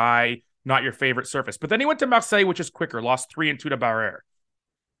 Home guy, not your favorite surface. But then he went to Marseille, which is quicker, lost 3-2 to Barrère.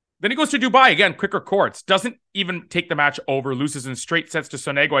 Then he goes to Dubai, again, quicker courts. Doesn't even take the match over, loses in straight sets to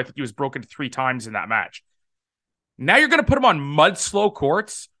Sonego. I think he was broken 3 times in that match. Now you're going to put him on mud slow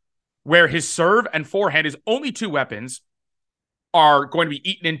courts where his serve and forehand, his only 2 weapons, are going to be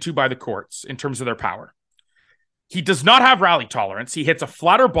eaten into by the courts in terms of their power. He does not have rally tolerance. He hits a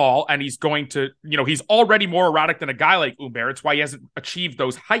flatter ball, and he's going to, he's already more erratic than a guy like Humbert. It's why he hasn't achieved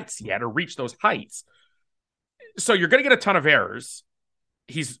those heights yet or reached those heights. So you're going to get a ton of errors.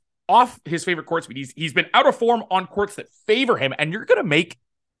 He's off his favorite court speed. He's been out of form on courts that favor him, and you're going to make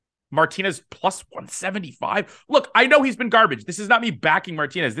Martinez plus 175. Look, I know he's been garbage. This is not me backing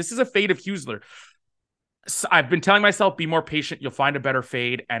Martinez. This is a fade of Huesler. So I've been telling myself, be more patient. You'll find a better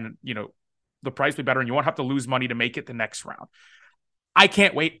fade, and, the price will be better, and you won't have to lose money to make it the next round. I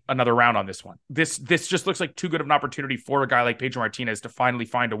can't wait another round on this one. This just looks like too good of an opportunity for a guy like Pedro Martinez to finally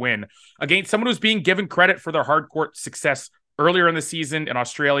find a win against someone who's being given credit for their hardcourt success earlier in the season in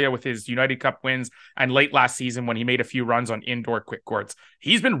Australia with his United Cup wins, and late last season when he made a few runs on indoor quick courts.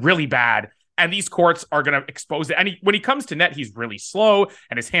 He's been really bad, and these courts are going to expose it. And when he comes to net, he's really slow,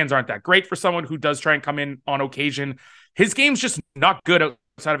 and his hands aren't that great for someone who does try and come in on occasion. His game's just not good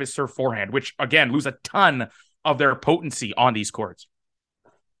outside of his serve forehand, which, again, lose a ton of their potency on these courts.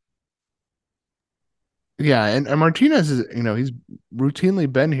 Yeah, and Martinez is, he's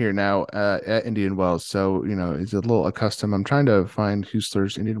routinely been here now at Indian Wells, so he's a little accustomed. I'm trying to find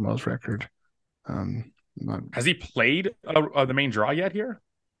Huesler's Indian Wells record. Has he played the main draw yet here?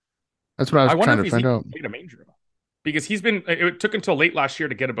 That's what I was trying to find out. Played a main draw because it took until late last year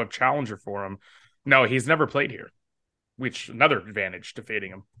to get above challenger for him. No, he's never played here, which another advantage to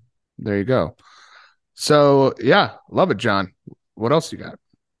fading him. There you go. So yeah, love it, John. What else you got?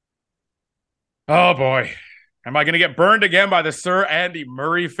 Oh, boy. Am I going to get burned again by the Sir Andy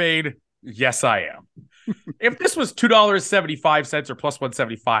Murray fade? Yes, I am. If this was $2.75 or plus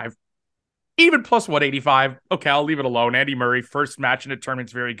 175, even plus 185, okay, I'll leave it alone. Andy Murray, first match in a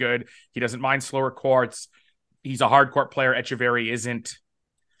tournament's very good. He doesn't mind slower courts. He's a hard court player. Echeverry isn't.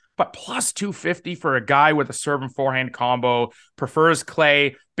 But plus 250 for a guy with a serve and forehand combo, prefers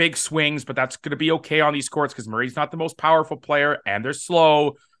clay, big swings, but that's going to be okay on these courts because Murray's not the most powerful player and they're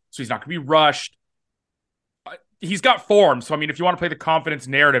slow, so he's not going to be rushed. He's got form. So, I mean, if you want to play the confidence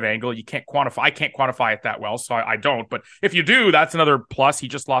narrative angle, I can't quantify it that well, so I don't. But if you do, that's another plus. He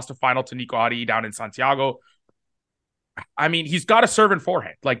just lost a final to Nico Adi down in Santiago. I mean, he's got a serve and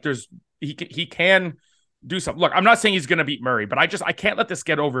forehand. Like, he can do something. Look, I'm not saying he's going to beat Murray, but I can't let this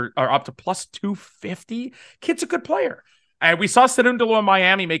get over or up to plus 250. Kid's a good player. And we saw Cerundolo in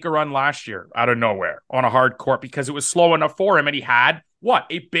Miami make a run last year out of nowhere on a hard court because it was slow enough for him. And he had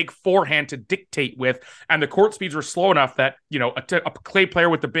a big forehand to dictate with. And the court speeds were slow enough that, a clay player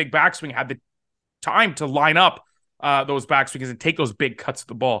with the big backswing had the time to line up those backswings and take those big cuts of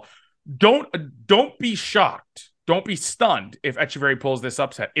the ball. Don't be shocked. Don't be stunned if Echeverry pulls this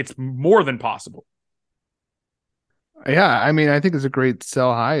upset. It's more than possible. Yeah, I mean, I think it's a great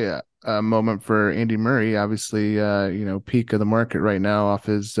sell high moment for Andy Murray. Obviously, peak of the market right now off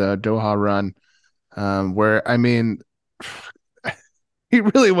his Doha run, where, I mean, he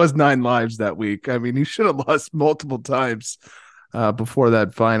really was 9 lives that week. I mean, he should have lost multiple times before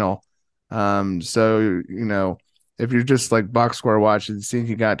that final. So, if you're just like box score watching, seeing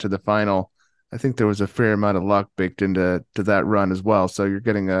he got to the final, I think there was a fair amount of luck baked into that run as well. So you're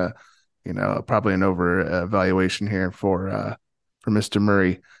getting probably an over evaluation here for Mr.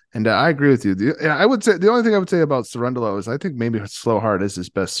 Murray. And I agree with you. I would say the only thing I would say about Cerundolo is I think maybe Slow Hard is his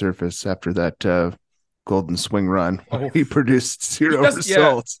best surface after that Golden Swing run. He produced zero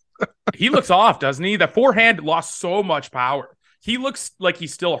results. Yeah. He looks off, doesn't he? The forehand lost so much power. He looks like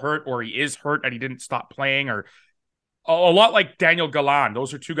he's still hurt, or he is hurt and he didn't stop playing, or a lot like Daniel Galan.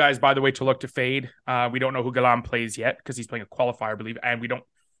 Those are two guys, by the way, to look to fade. We don't know who Galan plays yet because he's playing a qualifier, I believe, and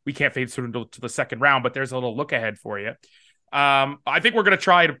we can't fade Cerundolo to the second round, but there's a little look ahead for you. I think we're going to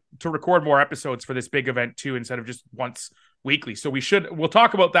try to record more episodes for this big event too, instead of just once weekly. So we'll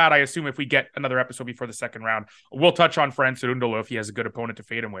talk about that. I assume if we get another episode before the second round, we'll touch on Fran Cerundolo if he has a good opponent to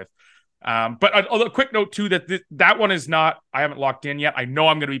fade him with. But a quick note too, that one is not, I haven't locked in yet. I know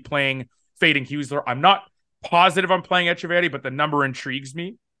I'm going to be playing fading Huesler. I'm not positive I'm playing Echeverri, but the number intrigues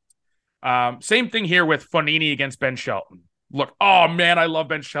me. Same thing here with Fognini against Ben Shelton. Look, oh man, I love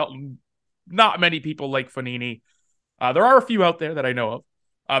Ben Shelton. Not many people like Fognini. There are a few out there that I know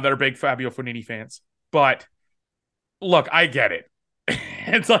of that are big Fabio Fognini fans. But look, I get it.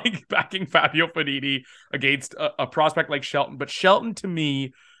 It's like backing Fabio Fognini against a prospect like Shelton. But Shelton, to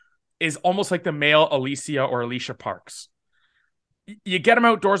me, is almost like the male Alicia or Alicia Parks. You get him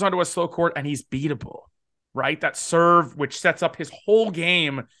outdoors onto a slow court, and he's beatable, right? That serve, which sets up his whole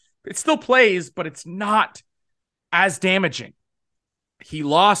game, it still plays, but it's not as damaging. He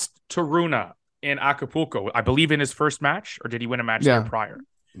lost to Runa in Acapulco, I believe in his first match, or did he win a match there prior?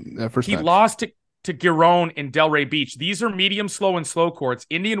 He lost to Giron in Delray Beach. These are medium slow and slow courts.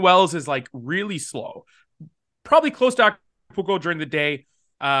 Indian Wells is like really slow, probably close to Acapulco during the day,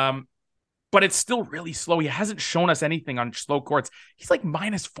 but it's still really slow. He hasn't shown us anything on slow courts. He's like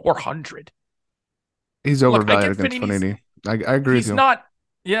minus 400. He's overvalued against Fognini. I agree with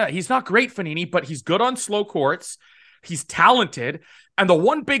you. He's not great, Fognini, but he's good on slow courts. He's talented. And the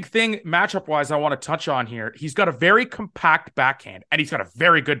one big thing matchup-wise I want to touch on here, he's got a very compact backhand, and he's got a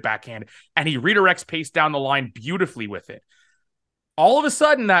very good backhand, and he redirects pace down the line beautifully with it. All of a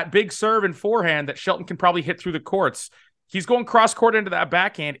sudden, that big serve and forehand that Shelton can probably hit through the courts, he's going cross-court into that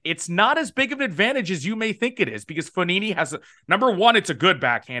backhand. It's not as big of an advantage as you may think it is, because Fognini has, number one, it's a good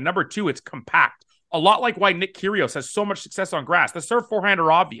backhand. Number two, it's compact. A lot like why Nick Kyrgios has so much success on grass. The serve forehand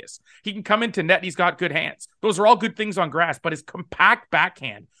are obvious. He can come into net and he's got good hands. Those are all good things on grass, but his compact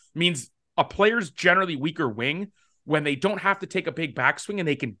backhand means a player's generally weaker wing when they don't have to take a big backswing and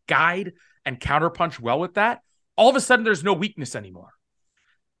they can guide and counterpunch well with that. All of a sudden, there's no weakness anymore.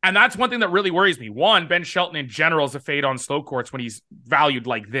 And that's one thing that really worries me. One, Ben Shelton in general is a fade on slow courts when he's valued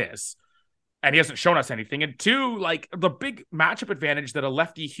like this, and he hasn't shown us anything. And two, like the big matchup advantage that a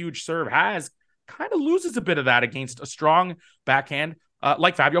lefty huge serve has kind of loses a bit of that against a strong backhand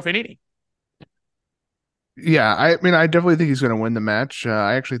like Fabio Fognini. Yeah, I mean, I definitely think he's going to win the match.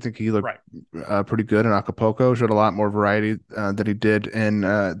 I actually think he looked pretty good in Acapulco, showed a lot more variety than he did in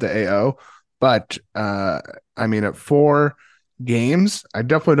the AO. But, I mean, at 4 games, I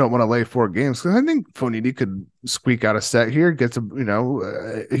definitely don't want to lay 4 games because I think Fognini could squeak out a set here, get some,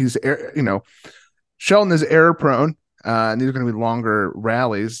 Shelton is error prone. And these are going to be longer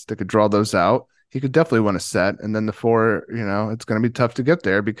rallies that could draw those out. He could definitely win a set. And then the 4, it's going to be tough to get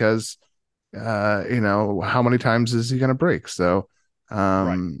there because, how many times is he going to break? So,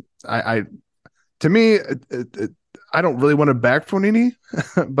 to me, I don't really want to back Fognini,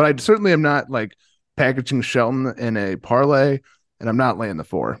 but I certainly am not like packaging Shelton in a parlay, and I'm not laying the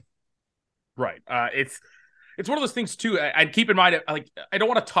 4. Right. It's one of those things too. And keep in mind, like, I don't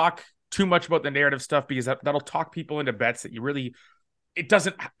want to talk too much about the narrative stuff because that'll talk people into bets that it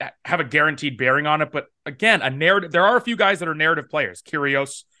doesn't have a guaranteed bearing on it. But again, a narrative, there are a few guys that are narrative players,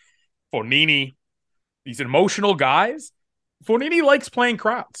 Kyrgios, Fognini, these emotional guys. Fognini likes playing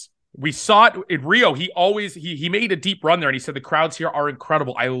crowds. We saw it in Rio. He made a deep run there and he said, the crowds here are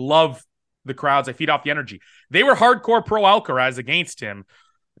incredible. I love the crowds. I feed off the energy. They were hardcore pro Alcaraz against him.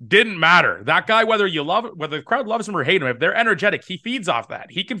 Didn't matter. That guy, whether the crowd loves him or hate him, if they're energetic, he feeds off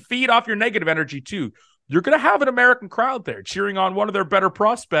that. He can feed off your negative energy too. You're going to have an American crowd there cheering on one of their better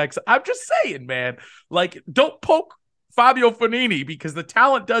prospects. I'm just saying, man, like, don't poke Fabio Fognini because the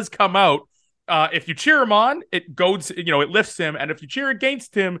talent does come out. If you cheer him on, it goes, it lifts him. And if you cheer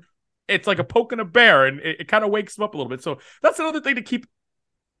against him, it's like a poke and a bear and it kind of wakes him up a little bit. So that's another thing to keep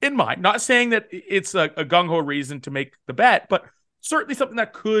in mind. Not saying that it's a gung-ho reason to make the bet, but certainly something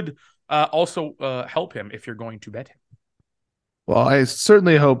that could also help him if you're going to bet him. Well, I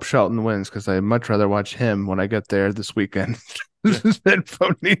certainly hope Shelton wins because I'd much rather watch him when I get there this weekend than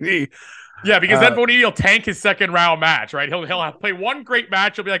Fognini. Yeah, because then Bonini will tank his second round match, right? He'll have play one great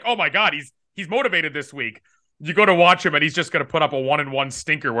match. He'll be like, oh my God, he's motivated this week. You go to watch him and he's just going to put up a 1-1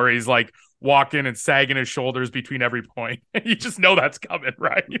 stinker where he's like walking and sagging his shoulders between every point. You just know that's coming,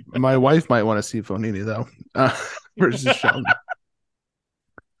 right? My wife might want to see Fonini though, versus Sheldon.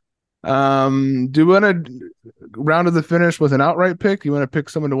 Do you want to round to the finish with an outright pick? You want to pick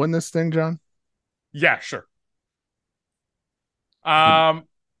someone to win this thing, John? Yeah, sure. I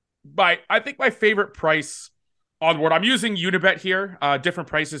think my favorite price on board, I'm using Unibet here, different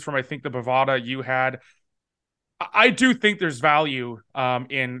prices from, I think, the Bovada you had. I do think there's value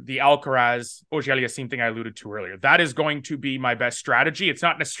in the Alcaraz Auger-Aliassime thing I alluded to earlier. That is going to be my best strategy. It's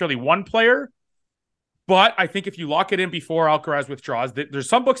not necessarily one player, but I think if you lock it in before Alcaraz withdraws, there's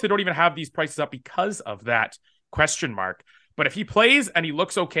some books that don't even have these prices up because of that question mark. But if he plays and he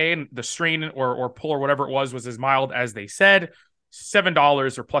looks okay and the strain or pull or whatever it was as mild as they said,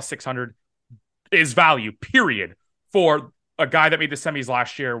 $7 or plus 600 is value, period, for a guy that made the semis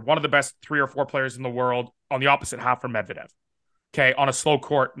last year, one of the best 3 or 4 players in the world on the opposite half from Medvedev. Okay, on a slow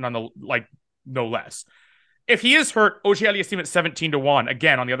court, no less. If he is hurt, Auger-Aliassime at 17-1,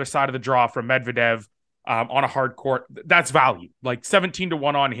 again, on the other side of the draw from Medvedev on a hard court, that's value. Like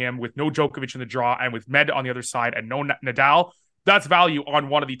 17-1 on him with no Djokovic in the draw and with Med on the other side and no Nadal, that's value on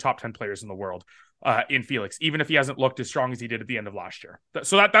one of the top 10 players in the world in Felix, even if he hasn't looked as strong as he did at the end of last year.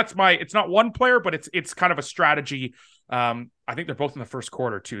 So that's my, it's not one player, but it's kind of a strategy. I think they're both in the first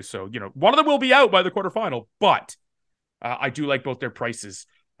quarter too. So, one of them will be out by the quarterfinal, but I do like both their prices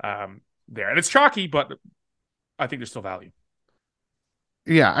there. And it's chalky, but I think there's still value.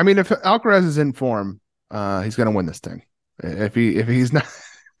 Yeah. I mean, if Alcaraz is in form, he's going to win this thing. If he's not,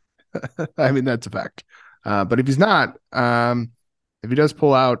 I mean, that's a fact. But if he's not, if he does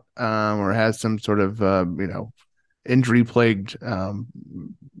pull out or has some sort of injury plagued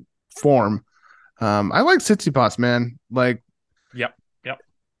form, I like Tsitsipas, man. Like, yep.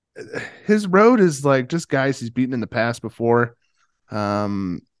 His road is like just guys he's beaten in the past before. I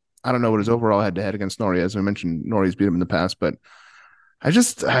don't know what his overall head-to-head against Norrie, as we mentioned, Norrie's beat him in the past, but I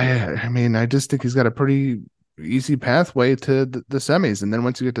just think he's got a pretty easy pathway to the semis, and then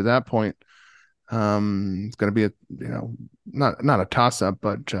once you get to that point, it's going to be not a toss-up,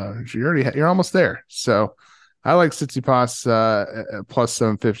 but you're almost there. So I like Tsitsipas plus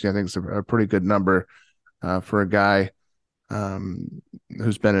 750. I think it's a pretty good number for a guy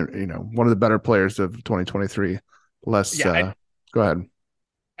who's been one of the better players of 2023. Go ahead.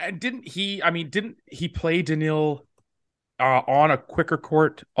 And didn't he play Daniil on a quicker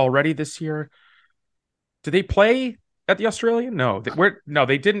court already this year? Did they play at the Australian? No,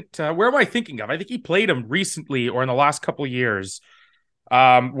 they didn't. Where am I thinking of? I think he played him recently or in the last couple of years,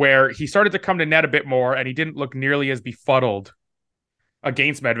 where he started to come to net a bit more and he didn't look nearly as befuddled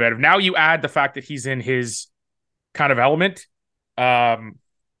against Medvedev. Now you add the fact that he's in his kind of element.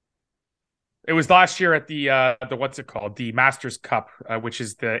 It was last year at the what's it called? The Masters Cup, which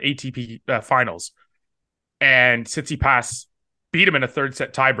is the ATP finals. And Tsitsipas beat him in a third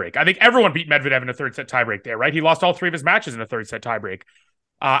set tiebreak. I think everyone beat Medvedev in a third set tiebreak there, right? He lost all 3 of his matches in a third set tiebreak.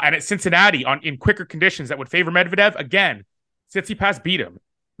 And at Cincinnati in quicker conditions that would favor Medvedev, again, Tsitsipas beat him.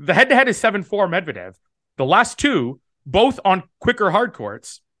 The head-to-head is 7-4 Medvedev. The last 2, both on quicker hard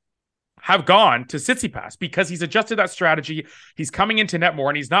courts, have gone to Tsitsipas because he's adjusted that strategy. He's coming into net more,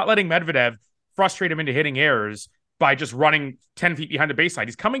 and he's not letting Medvedev frustrate him into hitting errors by just running 10 feet behind the baseline.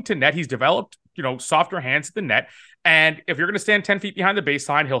 He's coming to net. He's developed, softer hands at the net. And if you're going to stand 10 feet behind the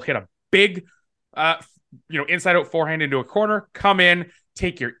baseline, he'll hit a big, inside out forehand into a corner, come in,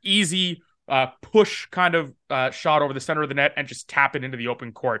 take your easy push kind of shot over the center of the net and just tap it into the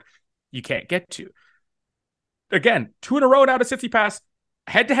open court you can't get to. Again, 2 in a row out of Tsitsipas.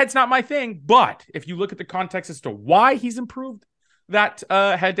 Head-to-head's not my thing, but if you look at the context as to why he's improved that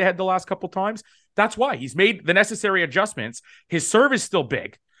head-to-head the last couple times, that's why. He's made the necessary adjustments. His serve is still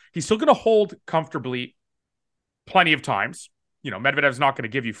big. He's still going to hold comfortably plenty of times. Medvedev's not going to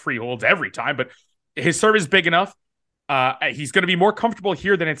give you free holds every time, but his serve is big enough. He's going to be more comfortable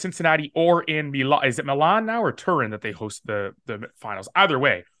here than in Cincinnati or in Milan. Is it Milan now or Turin that they host the finals? Either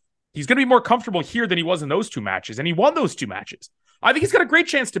way, he's going to be more comfortable here than he was in those 2 matches, and he won those 2 matches. I think he's got a great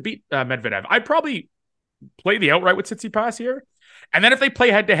chance to beat Medvedev. I'd probably play the outright with Tsitsipas here. And then if they play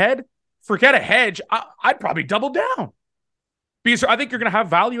head-to-head, forget a hedge. I'd probably double down. Because I think you're going to have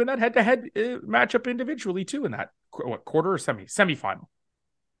value in that head-to-head matchup individually, too, in that quarter or semifinal.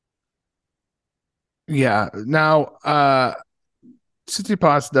 Yeah. Now,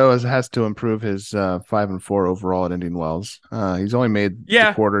 Tsitsipas, though, has to improve his 5-4 overall at Indian Wells. He's only made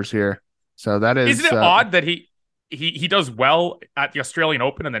the quarters here. So that is... Isn't it odd that he he does well at the Australian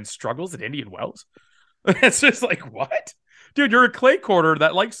Open and then struggles at Indian Wells. It's just like, what? Dude, you're a clay courter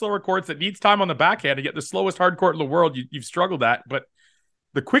that likes slower courts, that needs time on the backhand to get the slowest hard court in the world. You've struggled at, but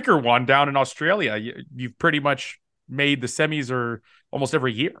the quicker one down in Australia, you've pretty much made the semis or almost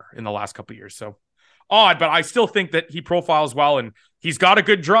every year in the last couple of years. So odd, but I still think that he profiles well and he's got a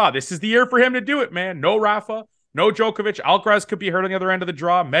good draw. This is the year for him to do it, man. No Rafa, no Djokovic. Alcaraz could be hurt on the other end of the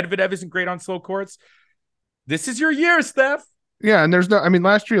draw. Medvedev isn't great on slow courts. This is your year, Steph. Yeah, and there's no, I mean,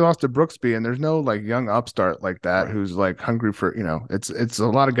 last year you lost to Brooksby, and there's no like young upstart like that Right. who's like hungry for, it's a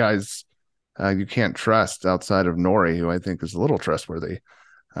lot of guys you can't trust outside of Nori, who I think is a little trustworthy.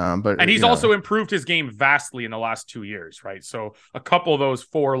 But And he's also improved his game vastly in the last 2 years, right? So a couple of those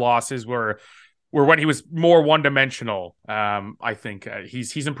 4 losses were when he was more one-dimensional. I think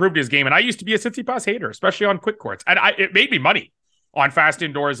he's improved his game. And I used to be a Tsitsipas hater, especially on quick courts. And it made me money on fast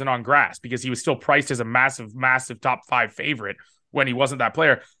indoors and on grass because he was still priced as a massive, massive top 5 favorite when he wasn't that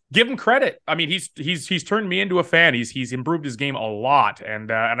player. Give him credit. I mean, he's turned me into a fan. He's improved his game a lot,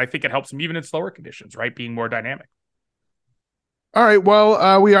 and I think it helps him even in slower conditions, right? Being more dynamic. All right.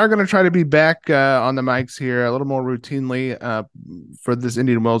 Well, we are going to try to be back on the mics here a little more routinely for this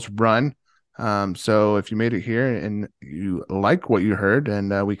Indian Wells run. So if you made it here and you like what you heard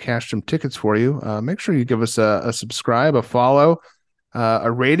and we cashed some tickets for you, make sure you give us a subscribe, a follow, a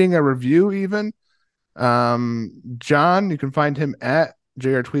rating, a review even. John, you can find him at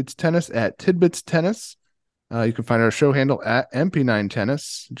JR Tweets Tennis, at Tidbits Tennis. You can find our show handle at MP9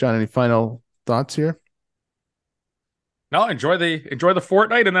 Tennis. John, any final thoughts here? No, enjoy the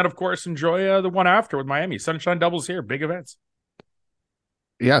fortnight, and then of course enjoy the one after with Miami. Sunshine doubles here, big events.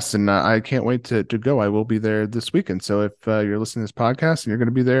 Yes, and I can't wait to go. I will be there this weekend. So if you're listening to this podcast and you're going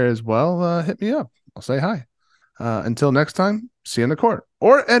to be there as well, hit me up. I'll say hi. Until next time, see you in the court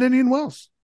or at Indian Wells.